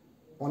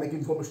 অনেক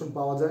ইনফরমেশন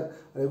পাওয়া যায়,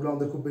 আর এগুলো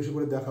আমাদের খুব বেশি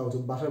করে দেখা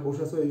উচিত। বাসায়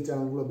বসে আসো এই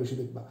চ্যানেলগুলো বেশি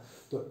দেখবা।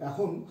 তো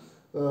এখন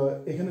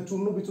এখানে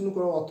চূর্ণ বিচূর্ণ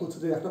করার অর্থ হচ্ছে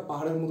যে একটা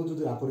পাহাড়ের মধ্যে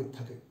যদি আকরিক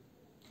থাকে,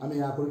 আমি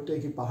এই আকরিকটা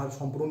কি পাহাড়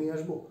সম্পূর্ণ নিয়ে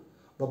আসবো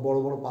বা বড়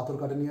বড় পাথর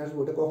কাটে নিয়ে আসবো?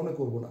 এটা কখনোই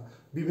করবো না।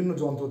 বিভিন্ন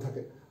যন্ত্র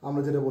থাকে,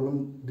 আমরা যেটা বললাম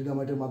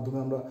ডিনামাইটের মাধ্যমে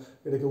আমরা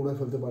এটাকে উড়ে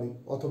ফেলতে পারি,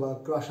 অথবা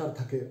ক্রাশার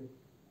থাকে,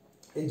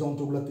 এই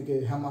যন্ত্রগুলোর থেকে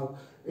হ্যামার,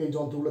 এই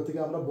যন্ত্রগুলোর থেকে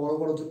আমরা বড়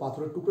বড় যে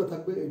পাথরের টুকরা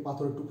থাকবে, এই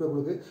পাথরের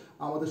টুকরাগুলোকে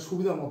আমাদের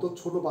সুবিধা মতো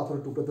ছোট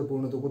পাথরের টুকরাতে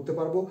পরিণত করতে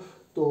পারবো।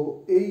 তো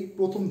এই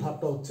প্রথম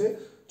ধাপটা হচ্ছে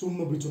চূর্ণ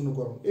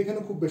বিচূর্ণকরণ। এখানে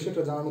খুব বেশি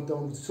একটা জানানোর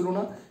তেমন কিছু ছিল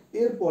না।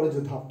 এরপরে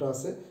যে ধাপটা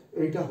আছে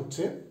এইটা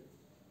হচ্ছে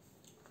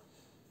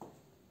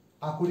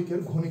আকরিকের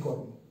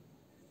ঘনীকরণ।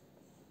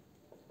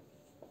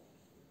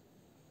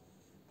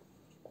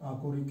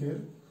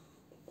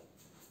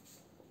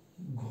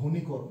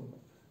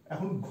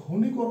 এখন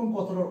ঘনীকরণ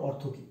কথাটার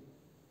অর্থ কি?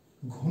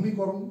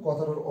 ঘনীকরণ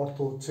কথাটার অর্থ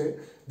হচ্ছে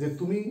যে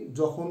তুমি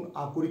যখন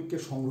আকরিককে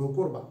সংগ্রহ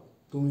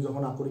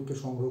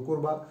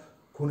করবা,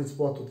 খনিজ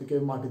পদার্থ থেকে,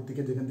 মাটির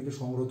থেকে, যেখান থেকে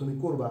সংগ্রহ তুমি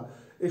করবা,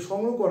 এই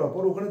সংগ্রহ করার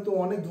পর ওখানে তো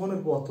অনেক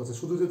ধরনের পদার্থ আছে।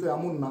 শুধু যেতে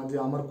এমন না যে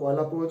আমার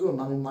কয়লা প্রয়োজন,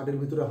 আমি মাটির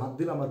ভিতরে হাত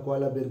দিলাম আর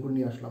কয়লা বের করে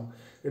নিয়ে আসলাম,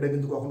 এটা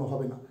কিন্তু কখনো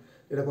হবে না,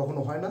 এটা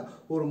কখনো হয় না।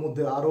 ওর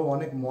মধ্যে আরও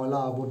অনেক ময়লা,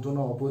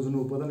 আবর্জনা,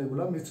 অপ্রয়োজনীয় উপাদান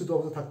এগুলো মিশ্রিত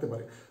অবস্থায় থাকতে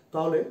পারে।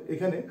 তাহলে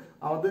এখানে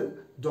আমাদের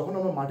যখন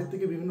আমরা মাটির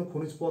থেকে বিভিন্ন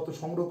খনিজ পদার্থ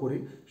সংগ্রহ করি,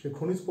 সেই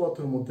খনিজ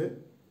পদার্থের মধ্যে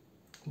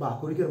বা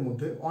আকরিকের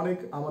মধ্যে অনেক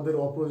আমাদের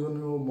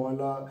অপ্রয়োজনীয়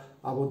ময়লা,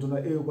 আবর্জনা,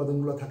 এই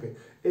উপাদানগুলো থাকে।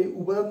 এই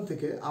উপাদান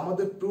থেকে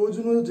আমাদের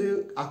প্রয়োজনীয় যে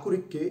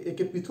আকরিককে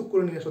একে পৃথক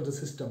করে নিয়ে আসার যে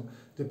সিস্টেম,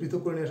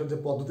 পৃথক করে নিয়ে আসার যে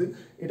পদ্ধতি,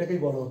 এটাকেই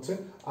বলা হচ্ছে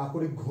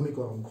আকরিক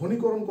ঘনীকরণ।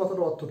 ঘনীকরণ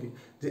কথাটার অর্থ কি?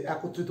 যে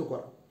একত্রিত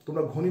করা।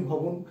 তোমরা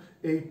ঘনীভবন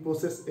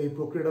এই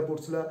প্রক্রিয়াটা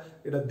পড়ছিলা,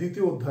 এটা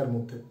দ্বিতীয় অধ্যায়ের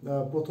মধ্যে,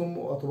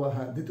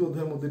 দ্বিতীয়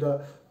অধ্যায়ের মধ্যে এটা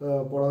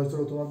পড়া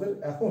হয়েছিল তোমাদের।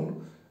 এখন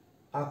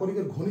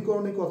আকরিকের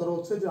ঘনীকরণের কথাটা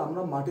হচ্ছে যে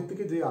আমরা মাটি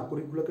থেকে যে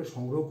আকরিকগুলোকে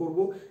সংগ্রহ করব,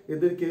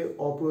 এদেরকে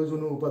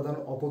অপ্রয়োজনীয় উপাদান,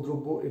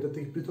 অপদ্রব্য এটা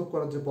থেকে পৃথক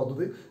করার যে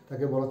পদ্ধতি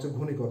তাকে বলা হচ্ছে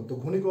ঘনীকরণ। তো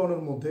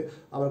ঘনীকরণের মধ্যে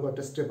আবার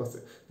কয়েকটা স্টেপ আছে,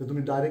 যে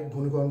তুমি ডাইরেক্ট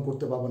ঘনীকরণ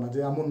করতে পারবে না, যে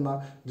এমন না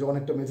যে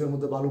অনেকটা মেঝের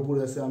মধ্যে বালু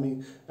পড়ে আছে আমি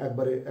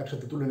একবারে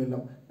একসাথে তুলে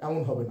নিলাম,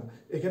 এমন হবে না।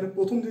 এখানে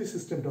প্রথম যে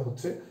সিস্টেমটা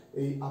হচ্ছে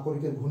এই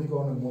আকরিকের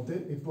ঘনীকরণের মধ্যে,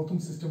 এই প্রথম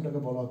সিস্টেমটাকে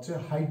বলা হচ্ছে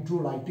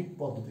হাইড্রোলাইটিক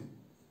পদ্ধতি।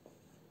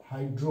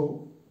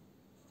 হাইড্রোলাইটিক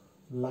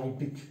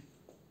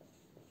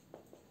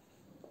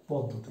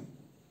পদ্ধতি।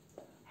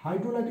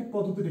 হাইড্রোলাইটিক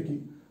পদ্ধতিটা কি?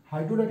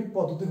 হাইড্রোলাইটিক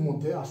পদ্ধতির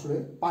মধ্যে আসলে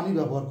পানি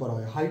ব্যবহার করা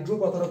হয়। হাইড্রো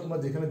কথাটা তোমরা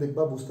যেখানে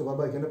দেখবা বুঝতে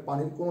পারবা এখানে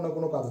পানির কোনো না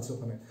কোনো কাজ আছে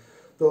ওখানে।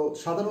 তো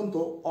সাধারণত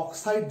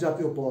অক্সাইড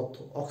জাতীয়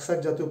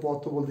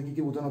পদার্থ বলতে কি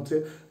কি বোঝানো হচ্ছে,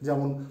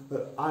 যেমন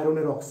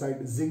আয়রনের অক্সাইড,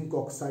 জিঙ্ক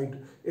অক্সাইড,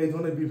 এই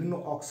ধরনের বিভিন্ন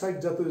অক্সাইড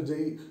জাতীয়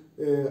যেই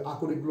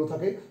আকরিকগুলো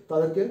থাকে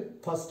তাদেরকে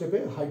ফার্স্ট স্টেপে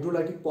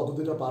হাইড্রোলাইটিক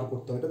পদ্ধতিটা পার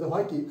করতে হয়। এটাতে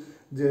হয় কি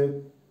যে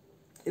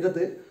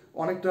এটাতে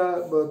অনেকটা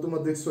তোমরা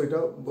দেখছো এটা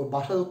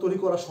বাসা তৈরি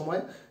করার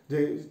সময় যে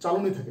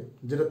চালনি থাকে,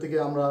 যেটা থেকে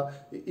আমরা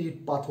ইট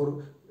পাথর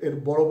এর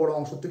বড় বড়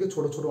অংশ থেকে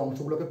ছোট ছোট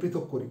অংশগুলোকে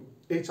পৃথক করি,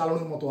 এই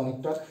চালনির মতো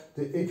অনেকটা। তো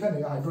এইখানে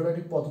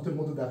হাইড্রোলাইটিক পদ্ধতির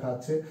মধ্যে দেখা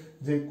যাচ্ছে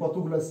যে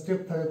কতগুলো স্টেপ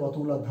থাকে,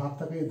 কতগুলো ধাপ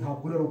থাকে, এই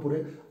ধাপগুলোর উপরে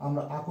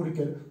আমরা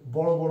আকরিকের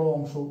বড় বড়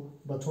অংশ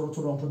বা ছোট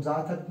ছোট অংশ যা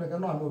থাক না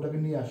কেন আমি ওটাকে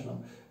নিয়ে আসলাম।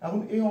 এখন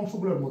এই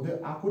অংশগুলোর মধ্যে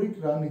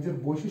আকরিকরা নিজের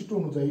বৈশিষ্ট্য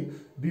অনুযায়ী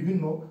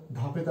বিভিন্ন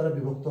ধাপে তারা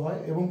বিভক্ত হয়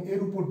এবং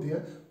এর উপর দিয়ে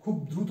খুব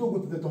দ্রুত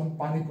গতিতে তখন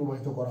পানি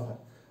প্রবাহিত করা হয়।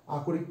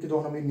 আকরিককে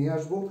যখন আমি নিয়ে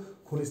আসবো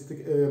খনিজ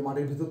থেকে,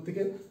 মাটির ভিতর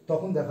থেকে,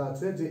 তখন দেখা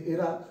যাচ্ছে যে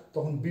এরা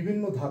তখন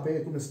বিভিন্ন ধাপে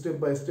এরকম স্টেপ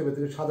বাই স্টেপ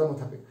এদের সাজানো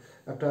থাকে,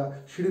 একটা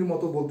সিঁড়ির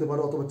মতো বলতে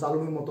পারো অথবা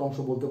চালনির মতো অংশ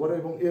বলতে পারো,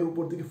 এবং এর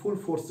উপর দিকে ফুল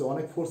ফোর্সে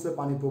অনেক ফোর্সে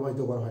পানি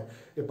প্রবাহিত করা হয়।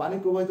 এই পানি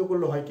প্রবাহিত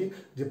করলে হয় কি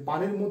যে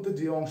পানির মধ্যে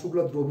যে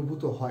অংশগুলো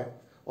দ্রবীভূত হয়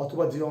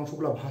অথবা যে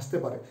অংশগুলো ভাসতে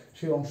পারে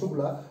সেই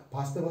অংশগুলো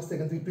ভাসতে ভাসতে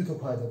এখান থেকে পৃথক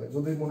হয়ে যাবে।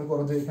 যদি মনে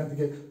করো যে এখান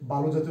থেকে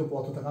বালু জাতীয়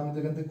পথ থাকে, আমি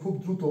এখান থেকে খুব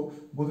দ্রুত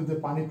গতিতে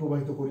পানি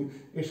প্রবাহিত করি,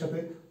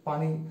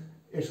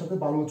 এর সাথে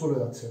বালু চলে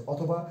যাচ্ছে,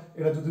 অথবা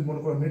এটা যদি মনে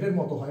করো নেটের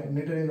মতো হয়,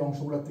 নেটের এই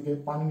অংশগুলোর থেকে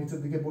পানি নিচের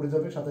দিকে পড়ে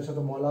যাবে, সাথে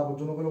সাথে ময়লা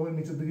আবর্জনাগুলো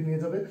নিচের দিকে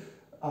নিয়ে যাবে,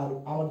 আর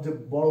আমার যে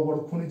বড় বড়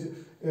খনিজ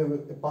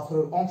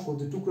পাথরের অংশ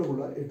যে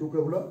টুকরোগুলো, এই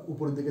টুকরোগুলো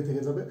উপরের দিকে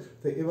থেকে যাবে।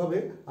 তো এভাবে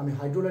আমি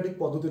হাইড্রোলাইটিক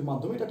পদ্ধতির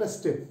মাধ্যমে, এটা একটা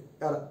স্টেপ,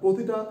 আর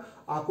প্রতিটা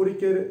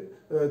আকরিকের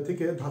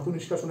থেকে ধাতু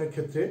নিষ্কাশনের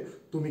ক্ষেত্রে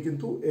তুমি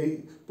কিন্তু এই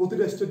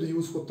প্রতিটা স্টেপ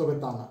ইউজ করতে হবে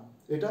তা না,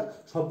 এটা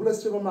সবগুলো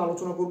স্টেপ আমরা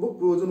আলোচনা করব,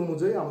 প্রয়োজন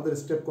অনুযায়ী আমাদের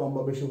স্টেপ কম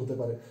বা বেশি হতে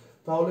পারে।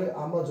 তাহলে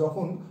আমরা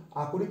যখন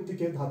আকরিক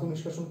থেকে ধাতু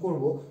নিষ্কাশন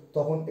করব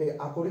তখন এই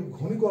আকরিক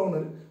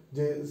ঘনীকরণের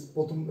যে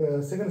প্রথম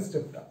সেকেন্ড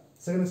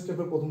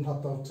স্টেপের প্রথম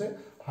ধাপটা হচ্ছে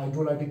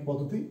হাইড্রোলাইটিক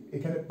পদ্ধতি।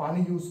 এখানে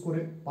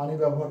পানি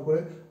ব্যবহার করে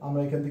আমরা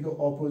এখান থেকে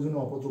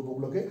অপ্রয়োজনীয়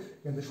অপদ্রব্যগুলোকে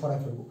এখান থেকে সরাই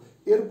ফেলবো।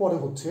 এরপরে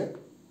হচ্ছে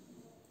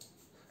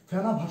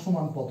ফেনা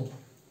ভাসমান পদ্ধতি।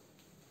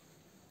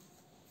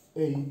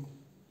 এই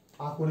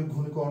আকরিক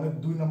ঘনীকরণের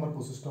 2 নম্বর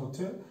প্রসেসটা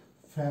হচ্ছে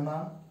ফেনা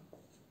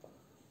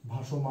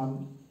ভাসমান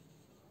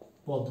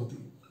পদ্ধতি।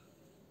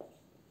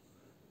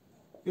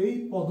 এই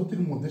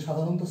পদ্ধতির মধ্যে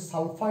সাধারণত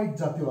সালফাইড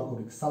জাতীয়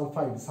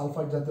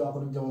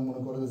আকরিক যেমন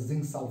মনে করো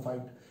জিঙ্ক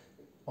সালফাইড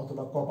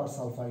অথবা কপার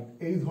সালফাইড,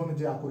 এই ধরনের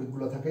যে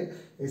আকরিকগুলো থাকে,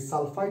 এই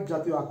সালফাইড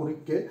জাতীয়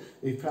আকরিককে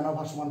এই ফেনা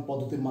ভাসমান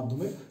পদ্ধতির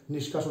মাধ্যমে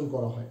নিষ্কাশন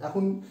করা হয়।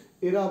 এখন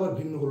এরা আবার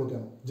ভিন্ন হলো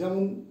কেন?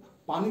 যেমন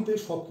পানিতে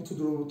সব কিছু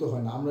দ্রবীভূত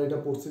হয় না, আমরা এটা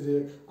পড়ছি যে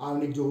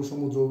আয়নিক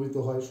যৌগসমূহ দ্রবীভূত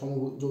হয়,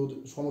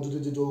 সমযোজী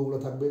যে যৌগগুলো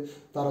থাকবে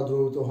তারা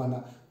দ্রবীভূত হয় না,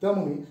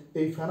 তেমনি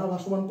এই ফেনা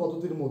ভাসমান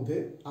পদ্ধতির মধ্যে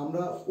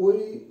আমরা ওই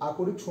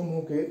আকরিক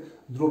সমূহকে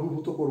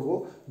দ্রবীভূত করব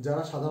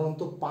যারা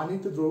সাধারণত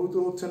পানিতে দ্রবীভূত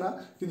হচ্ছে না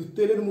কিন্তু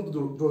তেলের মধ্যে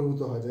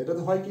দ্রবীভূত হয়ে যায়।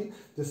 এটাতে হয় কি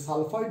যে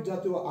সালফাইড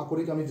জাতীয়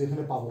আকরিক আমি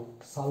যেখানে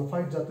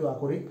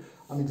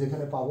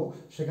পাবো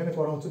সেখানে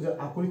করা হচ্ছে যে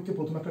আকরিককে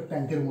প্রথমে একটা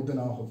ট্যাঙ্কের মধ্যে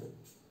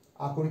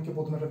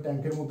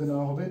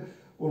নেওয়া হবে,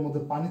 ওর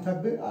মধ্যে পানি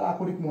থাকবে আর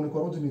আকরিক মনে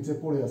করো যে নিচে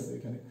পড়ে আছে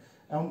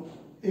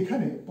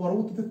এখানে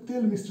পরবর্তীতে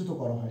তেল মিশ্রিত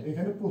করা হয়।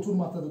 এখানে প্রচুর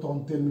মাত্রাতে তখন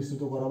তেল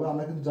মিশ্রিত করা হবে।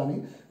 আমরা কিন্তু জানি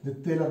যে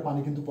তেল আর পানি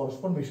কিন্তু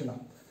পরস্পর মেশে না,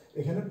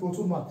 এখানে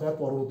প্রচুর মাত্রায়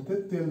পরবর্তীতে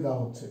তেল দেওয়া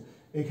হচ্ছে।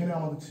 এখানে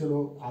আমাদের ছিল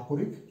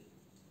আকরিক,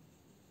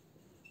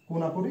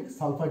 কোন আকরিক?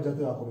 সালফাইড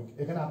জাতীয় আকরিক।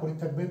 এখানে আকরিক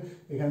থাকবে,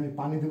 এখানে আমি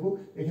পানি দেবো,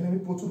 এখানে আমি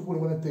প্রচুর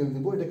পরিমাণে তেল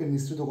দেবো, এটাকে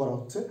মিশ্রিত করা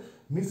হচ্ছে।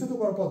 মিশ্রিত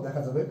করার পর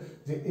দেখা যাবে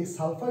যে এই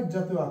সালফাইড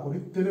জাতীয়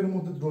আকরিক তেলের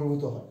মধ্যে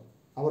দ্রবীভূত হয়।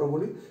 আবারও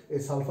বলি,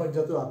 এই সালফাইড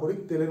জাতীয় আকরিক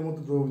তেলের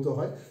মধ্যে দ্রবীভূত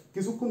হয়।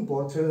 কিছুক্ষণ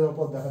পর ছেড়ে দেওয়ার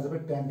পর দেখা যাবে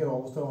ট্যাঙ্কের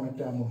অবস্থা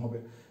অনেকটা এমন হবে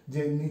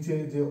যে নিচে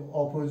যে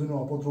অপ্রয়োজনীয়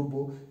অপদ্রব্য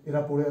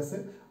এরা পড়ে আছে,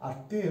 আর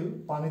তেল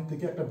পানির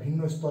থেকে একটা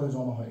ভিন্ন স্তরে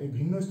জমা হয়। এই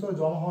ভিন্ন স্তরে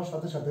জমা হওয়ার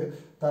সাথে সাথে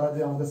তারা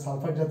যে আমাদের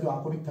সালফাইড জাতীয়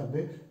আকরিক থাকবে,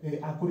 এই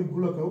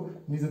আকরিকগুলোকেও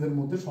নিজেদের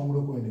মধ্যে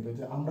সংগ্রহ করে নেবে।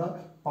 যে আমরা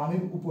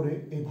পানির উপরে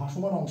এই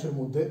ভাসমান অংশের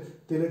মধ্যে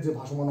তেলের যে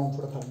ভাসমান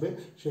অংশটা থাকবে,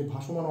 সেই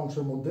ভাসমান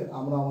অংশের মধ্যে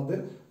আমরা আমাদের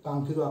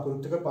কাঙ্ক্ষিত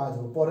আকরিকটাকে পাওয়া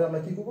যাবো। পরে আমরা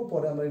কি করবো?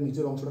 পরে আমরা এই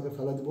নিচের অংশটাকে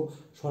ফেলে দেবো,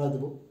 সরাই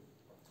দেবো,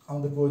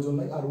 আমাদের প্রয়োজন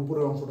নেই, আর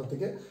উপরের অংশটা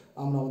থেকে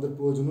আমরা আমাদের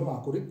প্রয়োজনীয়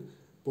আকরিক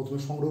প্রথমে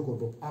সংগ্রহ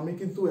করব। আমি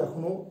কিন্তু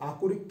এখনো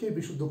আকরিককে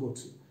বিশুদ্ধ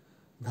করছি,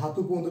 ধাতু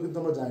পর্যন্ত কিন্তু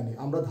আমরা যাইনি।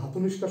 আমরা ধাতু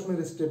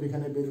নিষ্কাশনের স্টেপ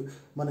এখানে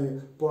মানে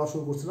পড়া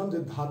শুরু করছিলাম যে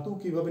ধাতু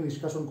কিভাবে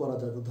নিষ্কাশন করা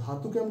যায়। তো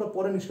ধাতুকে আমরা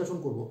পরে নিষ্কাশন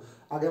করব,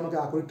 আগে আমাকে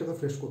আকরিকটাকে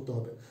ফ্রেশ করতে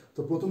হবে। তো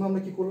প্রথমে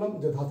আমরা কি করলাম,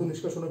 যে ধাতু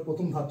নিষ্কাশনের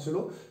প্রথম ধাপ ছিল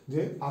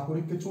যে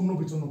আকরিককে চূর্ণ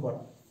বিচূর্ণ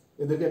করা,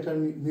 এদেরকে একটা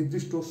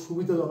নির্দিষ্ট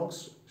সুবিধাজনক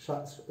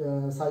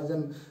সাইজ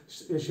অ্যান্ড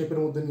শেপের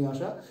মধ্যে নিয়ে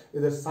আসা।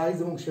 এদের সাইজ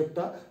এবং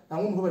শেপটা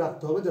এমনভাবে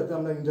রাখতে হবে যাতে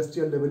আমরা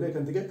ইন্ডাস্ট্রিয়াল লেভেলে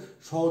এখান থেকে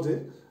সহজে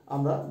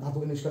আমরা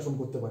ধাতুকে নিষ্কাশন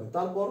করতে পারি।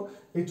 তারপর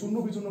এই চূর্ণ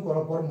বিচূর্ণ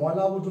করার পর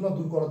ময়লা আবর্জনা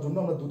দূর করার জন্য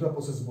আমরা দুটা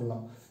প্রসেস বললাম।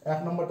 এক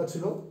নম্বরটা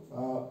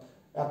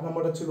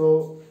ছিল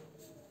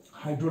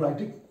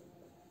হাইড্রোলাইটিক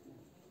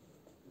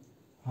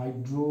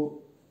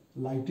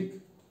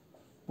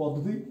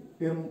পদ্ধতি।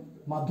 এর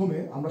মাধ্যমে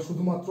আমরা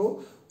শুধুমাত্র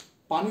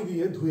পানি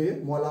দিয়ে ধুয়ে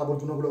ময়লা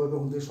আবর্জনাগুলো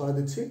ওখান থেকে সরাই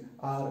দিচ্ছি।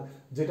 আর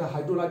যেটা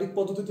হাইড্রোলাইটিক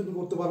পদ্ধতিতে আমি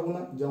করতে পারবো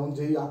না, যেমন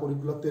যেই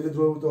আকরিকগুলো তেলে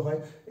দ্রবীভূত হয়,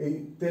 এই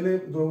তেলে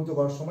দ্রবীভূত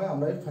করার সময়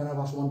আমরা এই ফেনা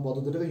ভাসমান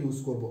পদ্ধতিটাকে ইউজ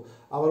করব।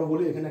 আবারও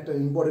বলি, এখানে একটা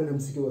ইম্পর্টেন্ট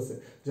এমসিকিউ আছে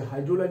যে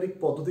হাইড্রোলাইটিক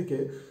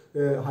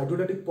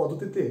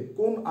পদ্ধতিতে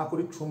কোন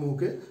আকরিক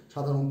সমূহকে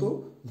সাধারণত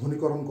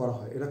ঘনীকরণ করা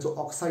হয়, এটা হচ্ছে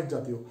অক্সাইড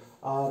জাতীয়।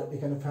 আর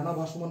এখানে ফেনা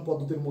ভাসমান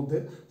পদ্ধতির মধ্যে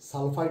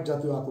সালফাইড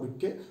জাতীয়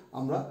আকরিককে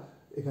আমরা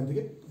এখান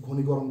থেকে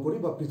ঘনীকরণ করি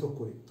বা পৃথক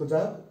করি। তো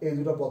যাই হোক, এই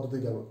দুটো পদ্ধতি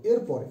গেল।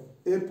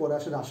 এরপরে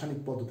আসে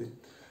রাসায়নিক পদ্ধতি।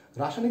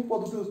 রাসায়নিক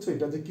পদ্ধতি হচ্ছে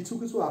এটা যে কিছু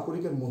কিছু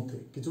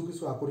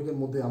আকরিকের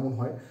মধ্যে এমন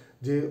হয়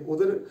যে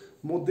ওদের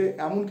মধ্যে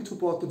এমন কিছু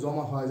পদার্থ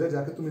জমা হয়ে যায়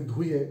যাকে তুমি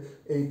ধুয়ে,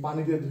 এই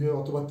পানি দিয়ে ধুয়ে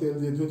অথবা তেল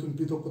দিয়ে ধুয়ে তুমি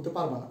পৃথক করতে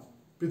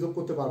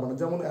পারবে না।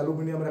 যেমন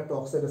অ্যালুমিনিয়ামের একটা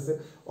অক্সাইড আছে,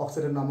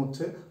 অক্সাইডের নাম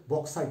হচ্ছে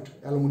বক্সাইট,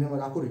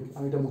 অ্যালুমিনিয়ামের আকরিক।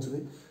 আমি এটা মুছে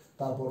দিই,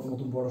 তারপর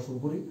নতুন পড়া শুরু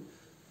করি।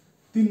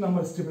 3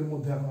 নম্বর স্টেপের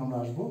মধ্যে এখন আমরা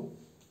আসবো।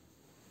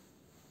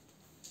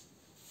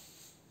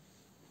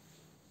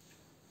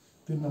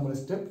 3 নম্বর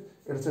স্টেপ,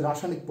 এটা হচ্ছে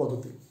রাসায়নিক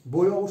পদ্ধতি।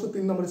 বইয়ে অবশ্য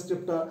 3 নম্বর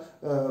স্টেপটা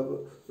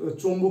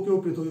চৌম্বকীয়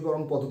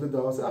পৃথকীকরণ পদ্ধতি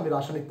দেওয়া আছে, আমি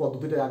রাসায়নিক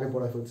পদ্ধতিটা আগে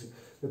পড়ায় ফেলছি।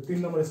 3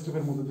 নম্বর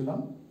স্টেপের মধ্যে দিলাম,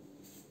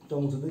 এটা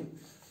মুছে দিই।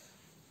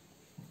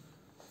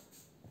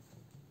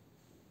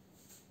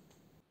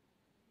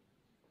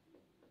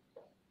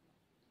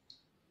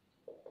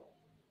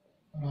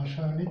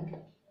 রাসায়নিক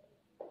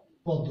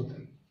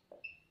পদ্ধতি।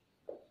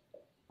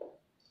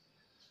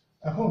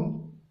 এখন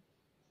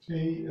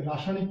এই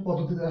রাসায়নিক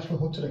পদ্ধতিতে আসলে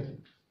হচ্ছে কি,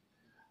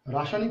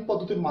 রাসায়নিক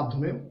পদ্ধতির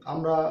মাধ্যমে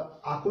আমরা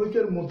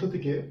আকরিকের মধ্যে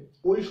থেকে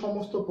ওই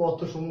সমস্ত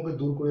পদার্থসমূহকে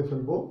দূর করে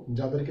ফেলবো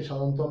যাদেরকে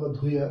সাধারণত আমরা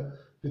ধুয়ে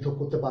পৃথক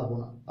করতে পারবো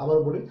না। আবার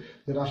বলি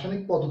যে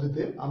রাসায়নিক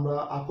পদ্ধতিতে আমরা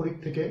আকরিক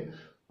থেকে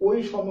ওই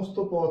সমস্ত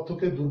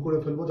পদার্থকে দূর করে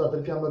ফেলবো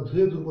যাদেরকে আমরা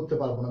ধুয়ে দূর করতে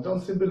পারবো না। যেমন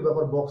সিম্পল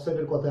ব্যাপার,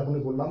 বক্সাইডের কথা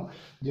এখনই বললাম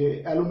যে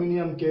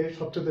অ্যালুমিনিয়ামকে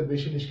সবচেয়ে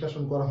বেশি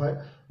নিষ্কাশন করা হয়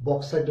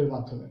বক্সাইডের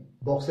মাধ্যমে।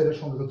 বক্সাইডের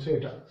সংকেত হচ্ছে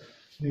এটা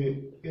যে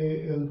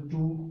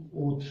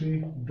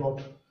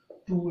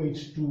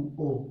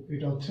Al2O3.2H2O,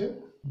 এটা হচ্ছে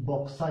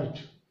বক্সাইট।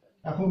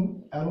 এখন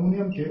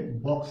অ্যালুমিনিয়ামকে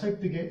বক্সাইট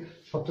থেকে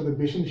সবচেয়ে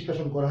বেশি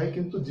নিষ্কাশন করা হয়,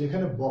 কিন্তু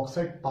যেখানে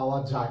বক্সাইট পাওয়া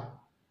যায়,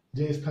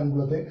 যে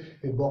স্থানগুলোতে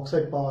এই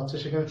বক্সাইট পাওয়া যাচ্ছে,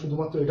 সেখানে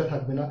শুধুমাত্র এটা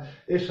থাকবে না,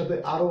 এর সাথে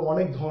আরো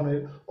অনেক ধরনের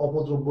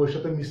অপদ্রব্য এর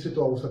সাথে মিশ্রিত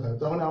অবস্থা থাকবে।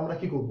 তাহলে আমরা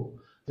কি করব,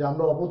 যে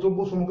আমরা অপদ্রব্য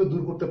সমূহকে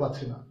দূর করতে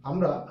পারছি না,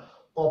 আমরা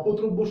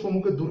অপদ্রব্য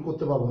সমূহকে দূর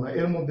করতে পারবো না।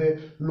 এর মধ্যে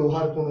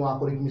লোহার কোনো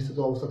আকরিক মিশ্রিত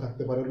অবস্থা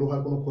থাকতে পারে,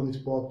 লোহার কোনো খনিজ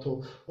পদার্থ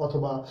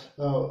অথবা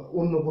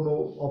অন্য কোনো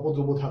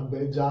অপদ্রব্য থাকবে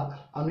যা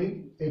আমি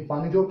এই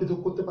পানি দিয়েও পৃথক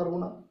করতে পারবো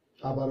না,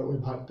 আবার ওই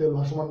তেল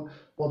ভাসমান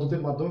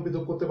পদ্ধতির মাধ্যমে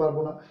পৃথক করতে পারবো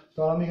না। তো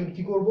আমি এখানে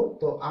কি করব,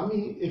 তো আমি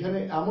এখানে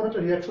এমন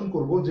একটা রিয়াকশন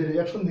করব যে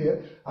রিয়াকশন দিয়ে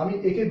আমি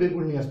একে বের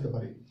করে নিয়ে আসতে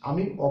পারি।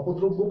 আমি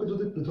অপদ্রব্যকে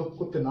যদি পৃথক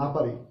করতে না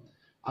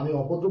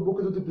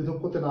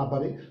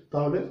পারি,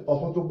 তাহলে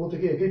অপদ্রব্য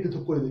থেকে একেই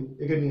পৃথক করে দিই,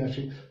 একে নিয়ে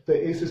আসি। তো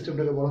এই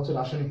সিস্টেমটাকে বলা হচ্ছে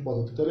রাসায়নিক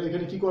পদ্ধতি। তাহলে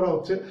এখানে কি করা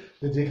হচ্ছে,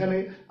 যে যেখানে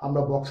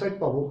আমরা বক্সাইট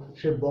পাবো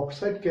সেই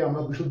বক্সাইটকে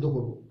আমরা বিশুদ্ধ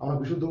করবো।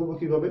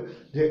 কিভাবে,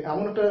 যে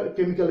এমন একটা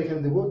কেমিক্যাল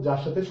এখানে দেবো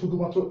যার সাথে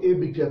শুধুমাত্র এ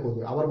বিক্রিয়া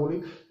করবে। আবার বলি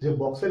যে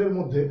বক্সাইটের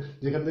মধ্যে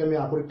যেখান থেকে আমি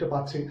আকরিকটা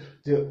পাচ্ছি,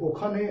 যে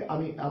ওখানে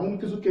আমি এমন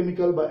কিছু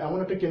কেমিক্যাল বা এমন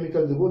একটা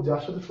কেমিক্যাল দেবো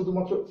যার সাথে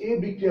শুধুমাত্র এ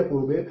বিক্রিয়া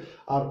করবে,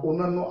 আর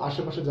অন্যান্য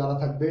আশেপাশে যারা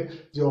থাকবে,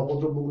 যে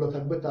অপদ্রব্যগুলো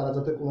থাকবে, তারা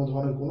যাতে কোনো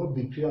ধরনের কোনো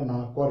বিক্রিয়া না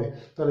করে।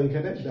 তাহলে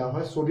এখানে দেওয়া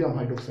হয় সোডিয়াম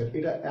হাইড্রোক্সাইড।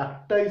 এটা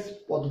একটাই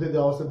পদ্ধতি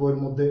দেওয়া আছে বইয়ের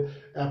মধ্যে,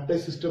 একটাই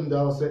সিস্টেম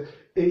দেওয়া আছে,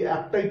 এই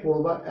একটাই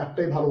পড়বা,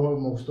 একটাই ভালোভাবে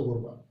মুখস্থ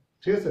করবা,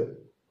 ঠিক আছে?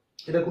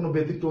 এটা কোনো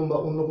ব্যতিক্রম বা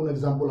অন্য কোনো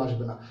এক্সাম্পল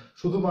আসবে না।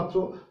 শুধুমাত্র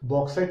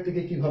বক্সাইট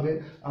থেকে কিভাবে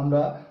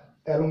আমরা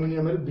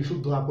অ্যালুমিনিয়ামের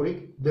বিশুদ্ধ আকরিক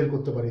বের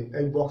করতে পারি।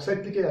 এই বক্সাইট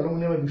থেকে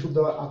অ্যালুমিনিয়ামের বিশুদ্ধ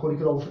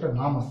আকরিকের অবশ্য একটা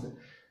নাম আছে,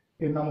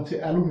 এর নাম হচ্ছে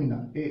অ্যালুমিনা,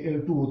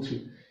 Al2O3।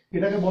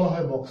 এটাকে বলা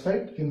হয়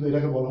বক্সাইট, কিন্তু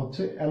এটাকে বলা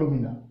হচ্ছে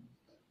অ্যালুমিনা।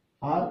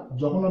 আর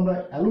যখন আমরা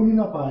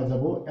অ্যালুমিনা পাওয়া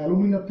যাব,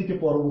 অ্যালুমিনার থেকে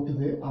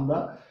পরবর্তীতে আমরা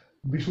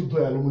বিশুদ্ধ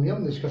অ্যালুমিনিয়াম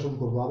নিষ্কাশন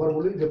করব। আবার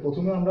বলি যে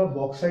প্রথমে আমরা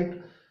বক্সাইট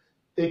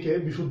একে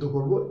বিশুদ্ধ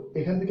করব,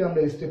 এখান থেকে আমরা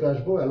স্টেপে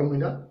আসবো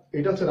অ্যালুমিনা।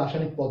 এটা হচ্ছে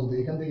রাসায়নিক পদ্ধতি,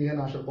 এখান থেকে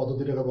এখানে আসার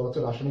পদ্ধতিটাকে বলা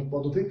হচ্ছে রাসায়নিক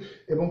পদ্ধতি।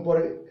 এবং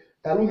পরে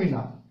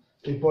অ্যালুমিনা,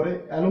 এরপরে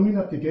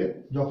অ্যালুমিনা থেকে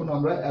যখন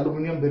আমরা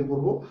অ্যালুমিনিয়াম বের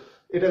করব,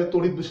 এটা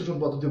তড়িৎ বিশ্লেষণ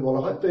পদ্ধতি বলা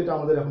হয়। তো এটা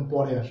আমাদের এখন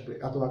পরে আসবে,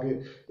 এত আগে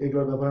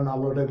এগুলোর ব্যাপারে না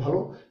বলাটাই ভালো,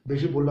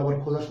 বেশি বললে আবার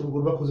খোঁজা শুরু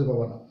করবা, খুঁজে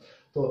পাবা না।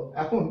 তো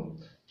এখন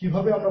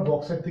কিভাবে আমরা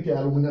বক্সাইট থেকে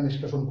অ্যালুমিনিয়াম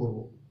নিষ্কাশন করব,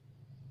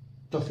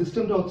 তো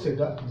সিস্টেমটা হচ্ছে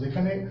এটা,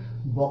 যেখানে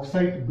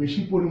বক্সাইট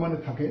বেশি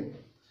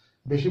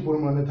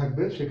পরিমাণে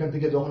থাকবে সেখান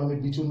থেকে যখন আমি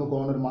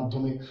বিচূর্ণকরণের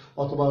মাধ্যমে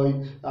অথবা ওই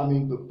আমি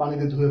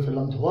পানিতে ধুয়ে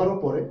ফেললাম, ধোয়ারও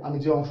পরে আমি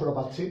যে অংশটা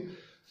পাচ্ছি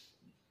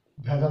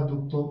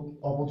ভেজালযুক্ত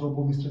অপদ্রব্য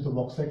মিশ্রিত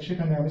বক্সাইট,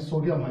 সেখানে আমি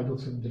সোডিয়াম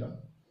হাইড্রোক্সাইড দিলাম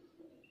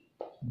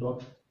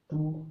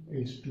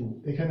 .2H2,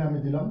 এখানে আমি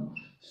দিলাম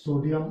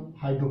সোডিয়াম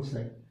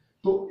হাইড্রোক্সাইড।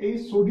 তো এই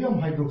সোডিয়াম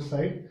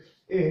হাইড্রোক্সাইড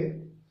এ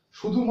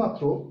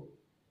শুধুমাত্র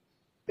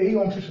এই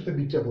অংশের সাথে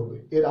বিক্রিয়া করবে,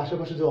 এর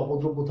আশেপাশে যে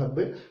অপদ্রব্য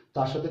থাকবে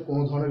তার সাথে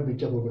কোনো ধরনের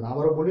বিক্রিয়া করবে না।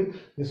 আবারও বলি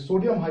যে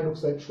সোডিয়াম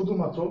হাইড্রোক্সাইড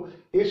শুধুমাত্র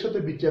এর সাথে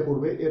বিক্রিয়া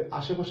করবে, এর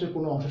আশেপাশের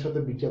কোনো অংশের সাথে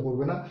বিক্রিয়া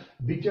করবে না।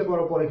 বিক্রিয়া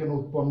করার পর এখানে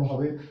উৎপন্ন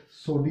হবে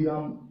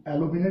সোডিয়াম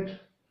অ্যালুমিনেট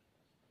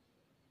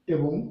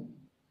এবং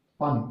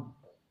পানি।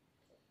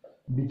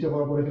 বিক্রিয়া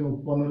করার পর এখানে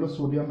উৎপন্ন হলো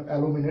সোডিয়াম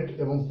অ্যালুমিনেট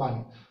এবং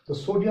পানি। তো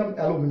সোডিয়াম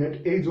অ্যালুমিনেট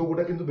এই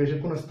যৌগটা কিন্তু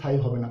বেশিক্ষণ স্থায়ী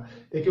হবে না,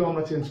 একেও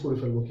আমরা চেঞ্জ করে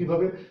ফেলবো।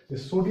 কিভাবে?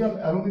 সোডিয়াম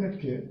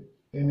অ্যালুমিনেটকে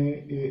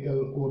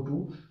NaAlO2,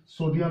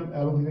 সোডিয়াম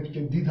অ্যালুমিনেটকে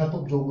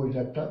দ্বিধাতব যৌগ এটা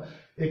একটা,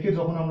 একে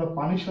যখন আমরা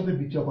পানির সাথে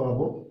বিক্রিয়া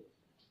করাবো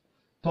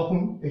তখন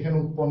এখানে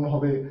উৎপন্ন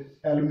হবে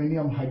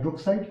অ্যালুমিনিয়াম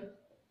হাইড্রোক্সাইড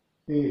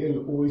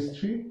AlOH3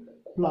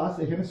 প্লাস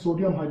এখানে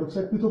সোডিয়াম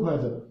হাইড্রোক্সাইড পৃথক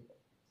হয়ে যাবে।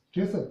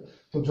 ঠিক আছে?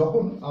 তো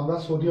যখন আমরা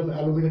সোডিয়াম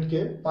অ্যালুমিনেটকে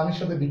পানির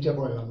সাথে বিক্রিয়া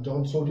করালাম,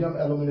 যখন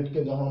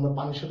আমরা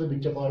পানির সাথে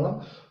বিক্রিয়া করালাম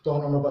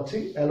তখন আমরা পাচ্ছি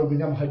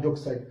অ্যালুমিনিয়াম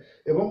হাইড্রোক্সাইড,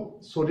 এবং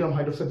সোডিয়াম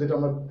হাইড্রোক্সাইড যেটা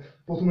আমরা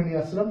প্রথমে নিয়ে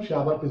আসছিলাম সে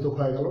আবার পৃথক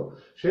হয়ে গেল,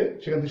 সে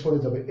সেখান থেকে সরে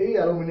যাবে। এই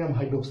অ্যালুমিনিয়াম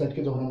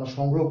হাইড্রোক্সাইডকে যখন আমরা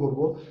সংগ্রহ করব,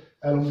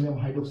 অ্যালুমিনিয়াম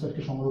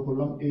হাইড্রোক্সাইডকে সংগ্রহ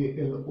করলাম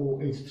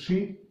AlOH3,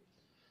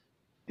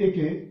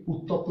 একে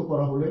উত্তপ্ত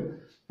করা হলে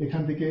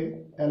এখান থেকে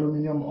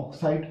অ্যালুমিনিয়াম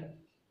অক্সাইড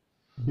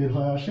বের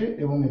হয়ে আসে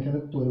এবং এখানে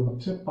তৈরি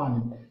হচ্ছে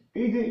পানি।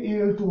 এই যে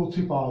Al2O3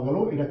 পাওয়া গেল,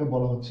 এটাকে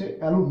বলা হচ্ছে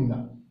অ্যালুমিনা,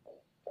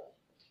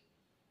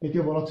 একে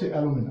বলা হচ্ছে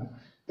অ্যালুমিনা।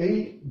 এই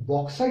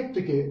বক্সাইট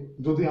থেকে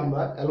যদি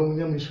আমরা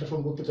অ্যালুমিনিয়াম নিষ্কাশন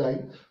করতে চাই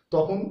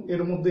তখন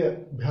এর মধ্যে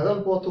ভেজাল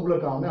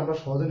পদার্থগুলোর কারণে আমরা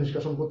সহজে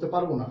নিষ্কাশন করতে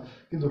পারবো না,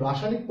 কিন্তু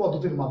রাসায়নিক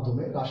পদ্ধতির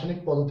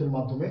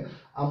মাধ্যমে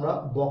আমরা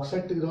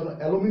বক্সাইট থেকে যখন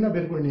অ্যালুমিনা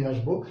বের করে নিয়ে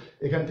আসবো,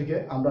 এখান থেকে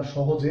আমরা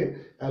সহজে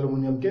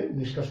অ্যালুমিনিয়ামকে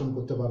নিষ্কাশন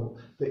করতে পারবো।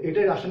 তো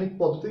এটাই রাসায়নিক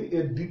পদ্ধতি,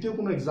 এর দ্বিতীয়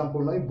কোনো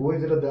এক্সাম্পল নাই।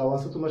 বইয়ে যেটা দেওয়া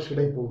আছে তোমরা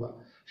সেটাই পড়বা,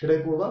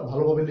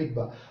 ভালোভাবে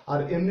লিখবা। আর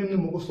এমনি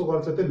মুখস্থ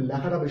করার চাইতে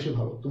লেখাটা বেশি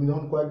ভালো, তুমি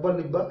যখন কয়েকবার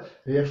লিখবা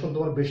রিয়াকশন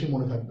তোমার বেশি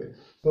মনে থাকবে।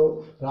 তো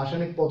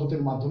রাসায়নিক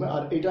পদ্ধতির মাধ্যমে,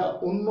 আর এটা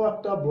অন্য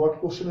একটা ব্রড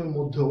কোশ্চেনের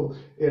মধ্যেও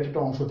এর একটা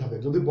অংশ থাকে।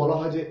 যদি বলা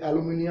হয় যে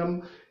অ্যালুমিনিয়াম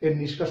এর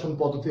নিষ্কাশন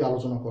পদ্ধতি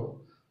আলোচনা করো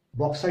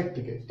বক্সাইট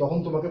থেকে, তখন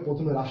তোমাকে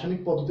প্রথমে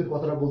রাসায়নিক পদ্ধতির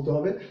কথাটা বলতে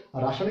হবে, আর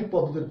রাসায়নিক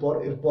পদ্ধতির পর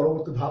এর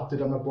পরবর্তী ধাপ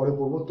যেটা আমরা পরে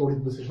পড়বো তড়িৎ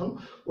বিশ্লেষণ,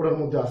 ওটার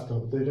মধ্যে আসতে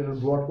হবে। তো এটা একটা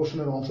ব্রড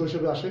কোশ্চেনের অংশ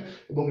হিসেবে আসে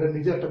এবং এটা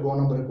নিজে একটা গ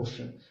নম্বরের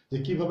কোশ্চেন, যে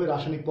কিভাবে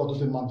রাসায়নিক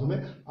পদ্ধতির মাধ্যমে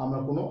আমরা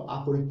কোনো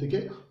আকরিক থেকে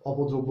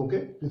অপদ্রব্যকে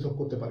পৃথক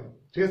করতে পারি।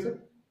 ঠিক আছে?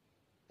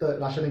 তা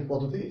রাসায়নিক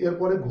পদ্ধতি।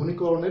 এরপরে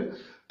ঘনীকরণের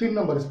 3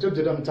 নম্বর স্টেপ,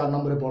 যেটা আমি 4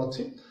 নম্বরে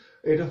পড়াচ্ছি,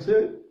 এটা হচ্ছে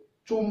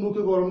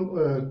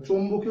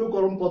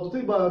চৌম্বকীয়করণ পদ্ধতি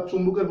বা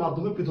চুম্বকের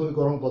মাধ্যমে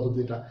পৃথকীকরণ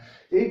পদ্ধতিটা।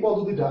 এই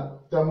পদ্ধতিটা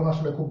তেমন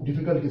আসলে খুব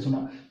ডিফিকাল্ট কিছু না,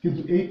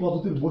 কিন্তু এই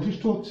পদ্ধতির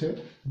বৈশিষ্ট্য হচ্ছে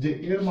যে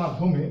এর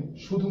মাধ্যমে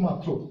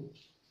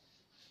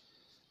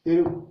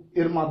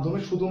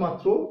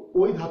শুধুমাত্র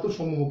ওই ধাতু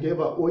সমূহকে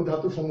বা ওই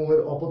ধাতু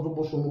সমূহের অপদ্রব্য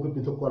সমূহকে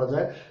পৃথক করা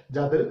যায়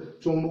যাদের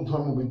চৌম্বক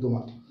ধর্ম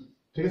বিদ্যমান।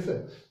 ঠিক আছে?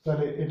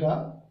 তাহলে এটা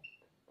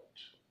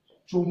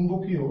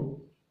চৌম্বকীয়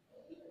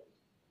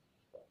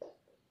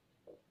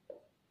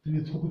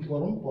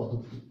পৃথকীকরণ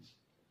পদ্ধতি।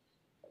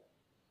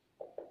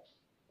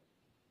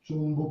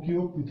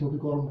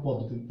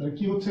 তাহলে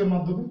কি হচ্ছে এর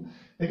মাধ্যমে?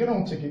 এখানে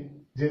হচ্ছে কি,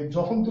 যে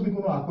যখন তুমি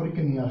কোনো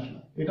আকরিককে নিয়ে আসলে,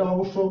 এটা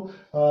অবশ্য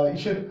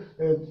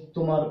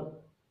তোমার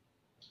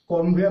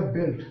কনভেয়ার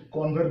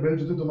বেল্ট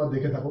যদি তোমরা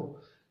দেখে থাকো,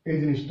 এই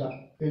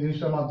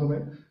জিনিসটার মাধ্যমে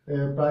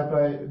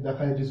প্রায়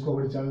দেখায়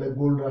ডিসকভারি চ্যানেলে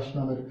গোল্ড রাশ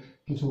নামের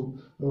কিছু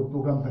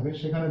প্রোগ্রাম থাকে,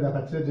 সেখানে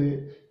দেখাচ্ছে যে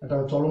একটা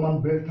চলমান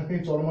বেল্ট থাকে।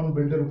 এই চলমান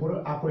বেল্টের উপরে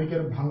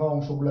আকরিকের ভাঙা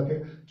অংশগুলোকে,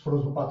 ছোট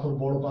ছোট পাথর,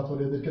 বড় পাথর,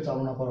 এদেরকে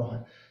চালনা করা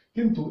হয়।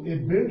 কিন্তু এই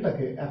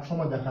বেল্টটাকে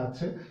একসময় দেখা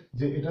যাচ্ছে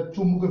যে এটা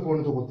চুম্বকে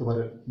পরিণত করতে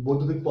পারে।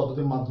 বৈদ্যুতিক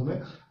পদ্ধতির মাধ্যমে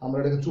আমরা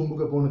এটাকে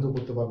চুম্বকে পরিণত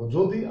করতে পারবো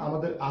যদি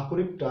আমাদের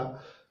আকরিকটা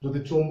যদি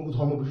চৌম্বক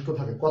ধর্ম বিশিষ্ট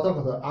থাকে। কথা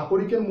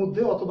আকরিকের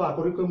মধ্যে অথবা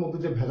আকরিকের মধ্যে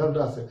যে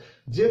ভেজালটা আছে,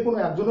 যে কোনো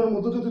একজনের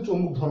মধ্যে যদি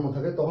চৌম্বক ধর্ম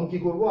থাকে, তখন কি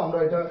করব আমরা,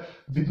 এটা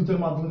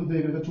বিদ্যুতের মাধ্যমে যদি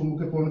এটাকে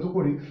চুম্বকে পরিণত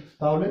করি,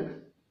 তাহলে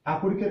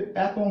আকরিকের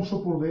এক অংশ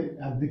পড়বে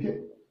একদিকে,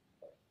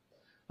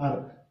 আর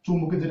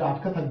চুম্বকে যেটা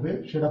আটকা থাকবে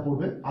সেটা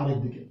পড়বে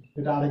আরেকদিকে,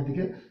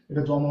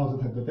 এটা জমা হতে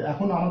থাকবে। তো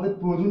এখন আমাদের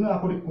প্রয়োজনীয়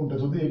আকরিক কোনটা?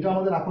 যদি এটা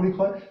আমাদের আকরিক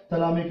হয়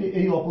তাহলে আমি একে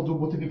এই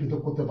অপদ্রব্য থেকে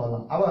পৃথক করতে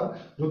পারলাম, আবার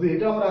যদি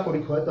এটা আমার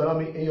আকরিক হয় তাহলে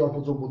আমি এই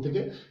অপদ্রব্য থেকে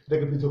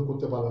এটাকে পৃথক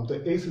করতে পারলাম। তো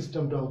এই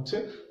সিস্টেমটা হচ্ছে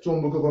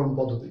চৌম্বকীকরণ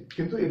পদ্ধতি।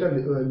 কিন্তু এটা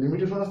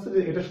লিমিটেশন আসছে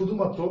যে এটা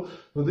শুধুমাত্র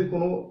যদি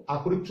কোনো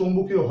আকরিক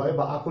চৌম্বকীয় হয়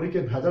বা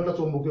আকরিকের ভেজালটা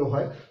চৌম্বকীয়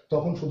হয়,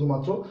 তখন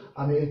শুধুমাত্র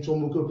আমি এই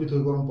চৌম্বকীয়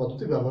পৃথকীকরণ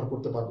পদ্ধতি ব্যবহার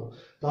করতে পারবো।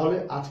 তাহলে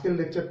আজকের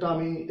লেকচারটা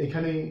আমি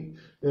এখানেই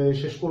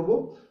শেষ করব।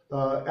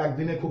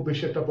 একদিনে খুব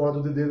বেশি একটা পড়া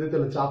যদি দিয়ে দিই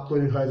তাহলে চাপ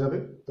তৈরি হয়ে যাবে,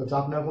 তো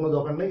চাপ নেওয়ার কোনো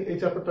দরকার নেই। এই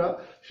চ্যাপ্টারটা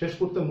শেষ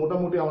করতে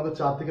মোটামুটি আমাদের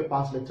 4 থেকে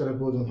 5 লেকচারের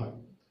প্রয়োজন হয়।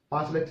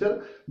 5 লেকচার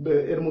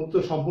এর মধ্যে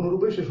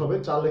সম্পূর্ণরূপে শেষ হবে,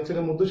 4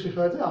 লেকচারের মধ্যে শেষ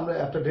হয়ে যায়। আমরা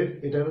একটা ডেট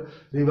এটার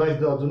রিভাইজ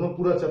দেওয়ার জন্য,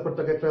 পুরো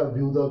চ্যাপ্টারটাকে একটা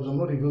ভিউ দেওয়ার জন্য,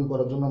 রিভিউ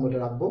করার জন্য আমরা এটা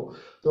রাখবো।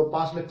 তো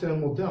 5 লেকচারের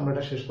মধ্যে আমরা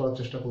এটা শেষ করার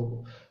চেষ্টা করব।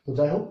 তো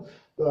যাই হোক,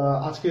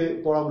 আজকে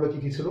পড়াগুলো কি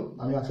কি ছিল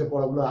আমি আজকে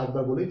পড়াগুলো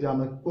একবার বলি যে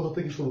আমরা কোথা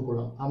থেকে শুরু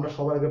করলাম। আমরা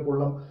সবার আগে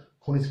পড়লাম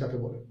খনিজ কাকে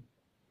বলে।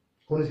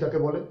 খনিজ কাকে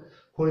বলে?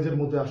 খনিজের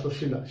মধ্যে আসলো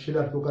শিলা,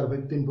 শিলার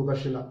প্রকারভেদ 3 প্রকার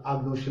শিলা: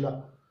 আগ্নেয় শিলা,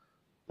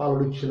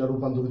 পাললিক শিলা,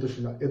 রূপান্তরিত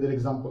শিলা, এদের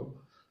এক্সাম্পল।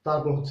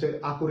 তারপর হচ্ছে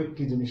আকরিক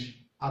কি জিনিস,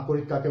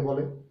 আকরিক কাকে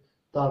বলে।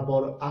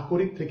 তারপর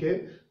আকরিক থেকে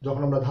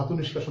যখন আমরা ধাতু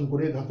নিষ্কাশন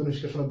করি, ধাতু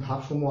নিষ্কাশনের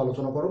ধাপ সমূহ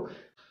আলোচনা করো।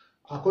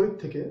 আকরিক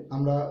থেকে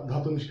আমরা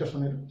ধাতু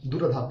নিষ্কাশনের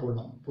 2টা ধাপ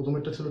পড়লাম।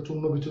 প্রথমেরটা ছিল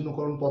চূর্ণ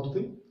বিচূর্ণকরণ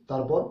পদ্ধতি,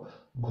 তারপর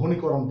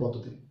ঘনীকরণ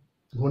পদ্ধতি।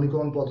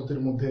 ঘনীকরণ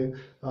পদ্ধতির মধ্যে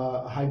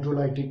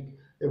হাইড্রোলাইটিক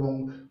এবং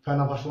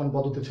ফেনা ভাসমান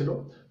পদ্ধতি ছিল।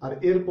 আর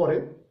এরপরে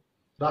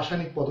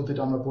রাসায়নিক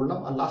পদ্ধতিটা আমরা পড়লাম,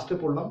 আর লাস্টে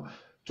পড়লাম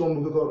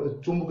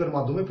চুম্বকের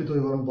মাধ্যমে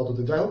পৃথকীকরণ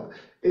পদ্ধতি। যাই হোক,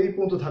 এই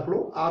পর্যন্ত থাকলো।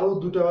 আরো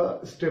 2টা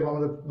স্টেপ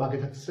আমাদের বাকি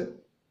থাকছে,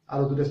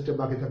 আরো 2টা স্টেপ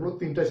বাকি থাকলো।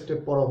 3টা স্টেপ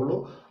পড়া হলো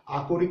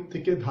আকরিক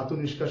থেকে ধাতু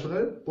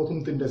নিষ্কাশনের প্রথম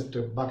 3টা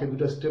স্টেপ। বাকি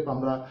 2টা স্টেপ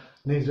আমরা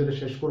নেক্সট ডেটে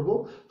শেষ করব।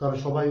 তাহলে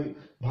সবাই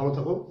ভালো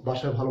থাকো,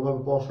 বাসায় ভালোভাবে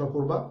পড়াশোনা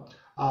করবা।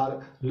 আর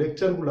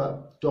লেকচারগুলা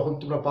যখন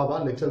তোমরা পাবা,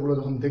 লেকচারগুলো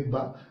যখন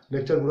দেখবা,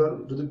 লেকচারগুলো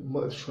যদি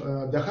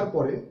দেখার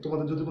পরে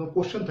তোমাদের যদি কোনো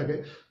কোশ্চেন থাকে,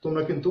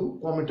 তোমরা কিন্তু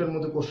কমেন্টের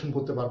মধ্যে কোশ্চেন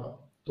করতে পারবা।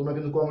 তোমরা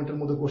কিন্তু কমেন্টের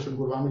মধ্যে কোশ্চেন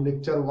করবে। আমি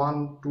লেকচার 1,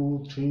 2,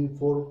 3,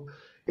 4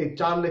 এই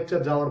 4 লেকচার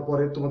যাওয়ার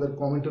পরে তোমাদের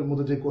কমেন্টের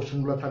মধ্যে যে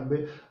কোশ্চেনগুলো থাকবে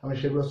আমি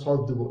সেগুলো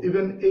সলভ দেবো।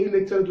 ইভেন এই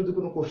লেকচারে যদি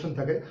কোনো কোশ্চেন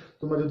থাকে,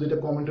 তোমরা যদি এটা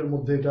কমেন্টের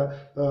মধ্যে এটা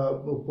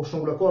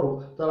প্রশ্নগুলো করো,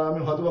 তাহলে আমি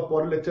হয়তো বা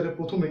পরের লেকচারের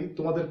প্রথমেই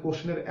তোমাদের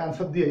কোশ্চেনের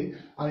অ্যান্সার দিয়েই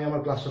আমি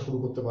আমার ক্লাসটা শুরু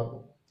করতে পারবো।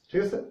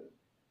 ঠিক আছে?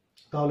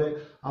 তাহলে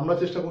আমরা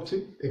চেষ্টা করছি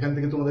এখান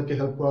থেকে তোমাদেরকে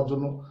হেল্প করার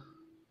জন্য,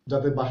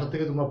 যাতে বাসা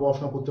থেকে তোমরা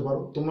পড়াশোনা করতে পারো।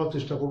 তোমরাও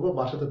চেষ্টা করবো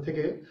বাসাতে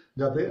থেকে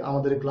যাতে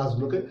আমাদের এই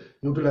ক্লাসগুলোকে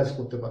ইউটিলাইজ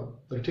করতে পারো।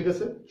 তাহলে ঠিক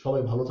আছে,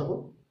 সবাই ভালো থাকো।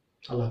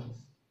 আল্লাহ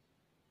হাফিজ।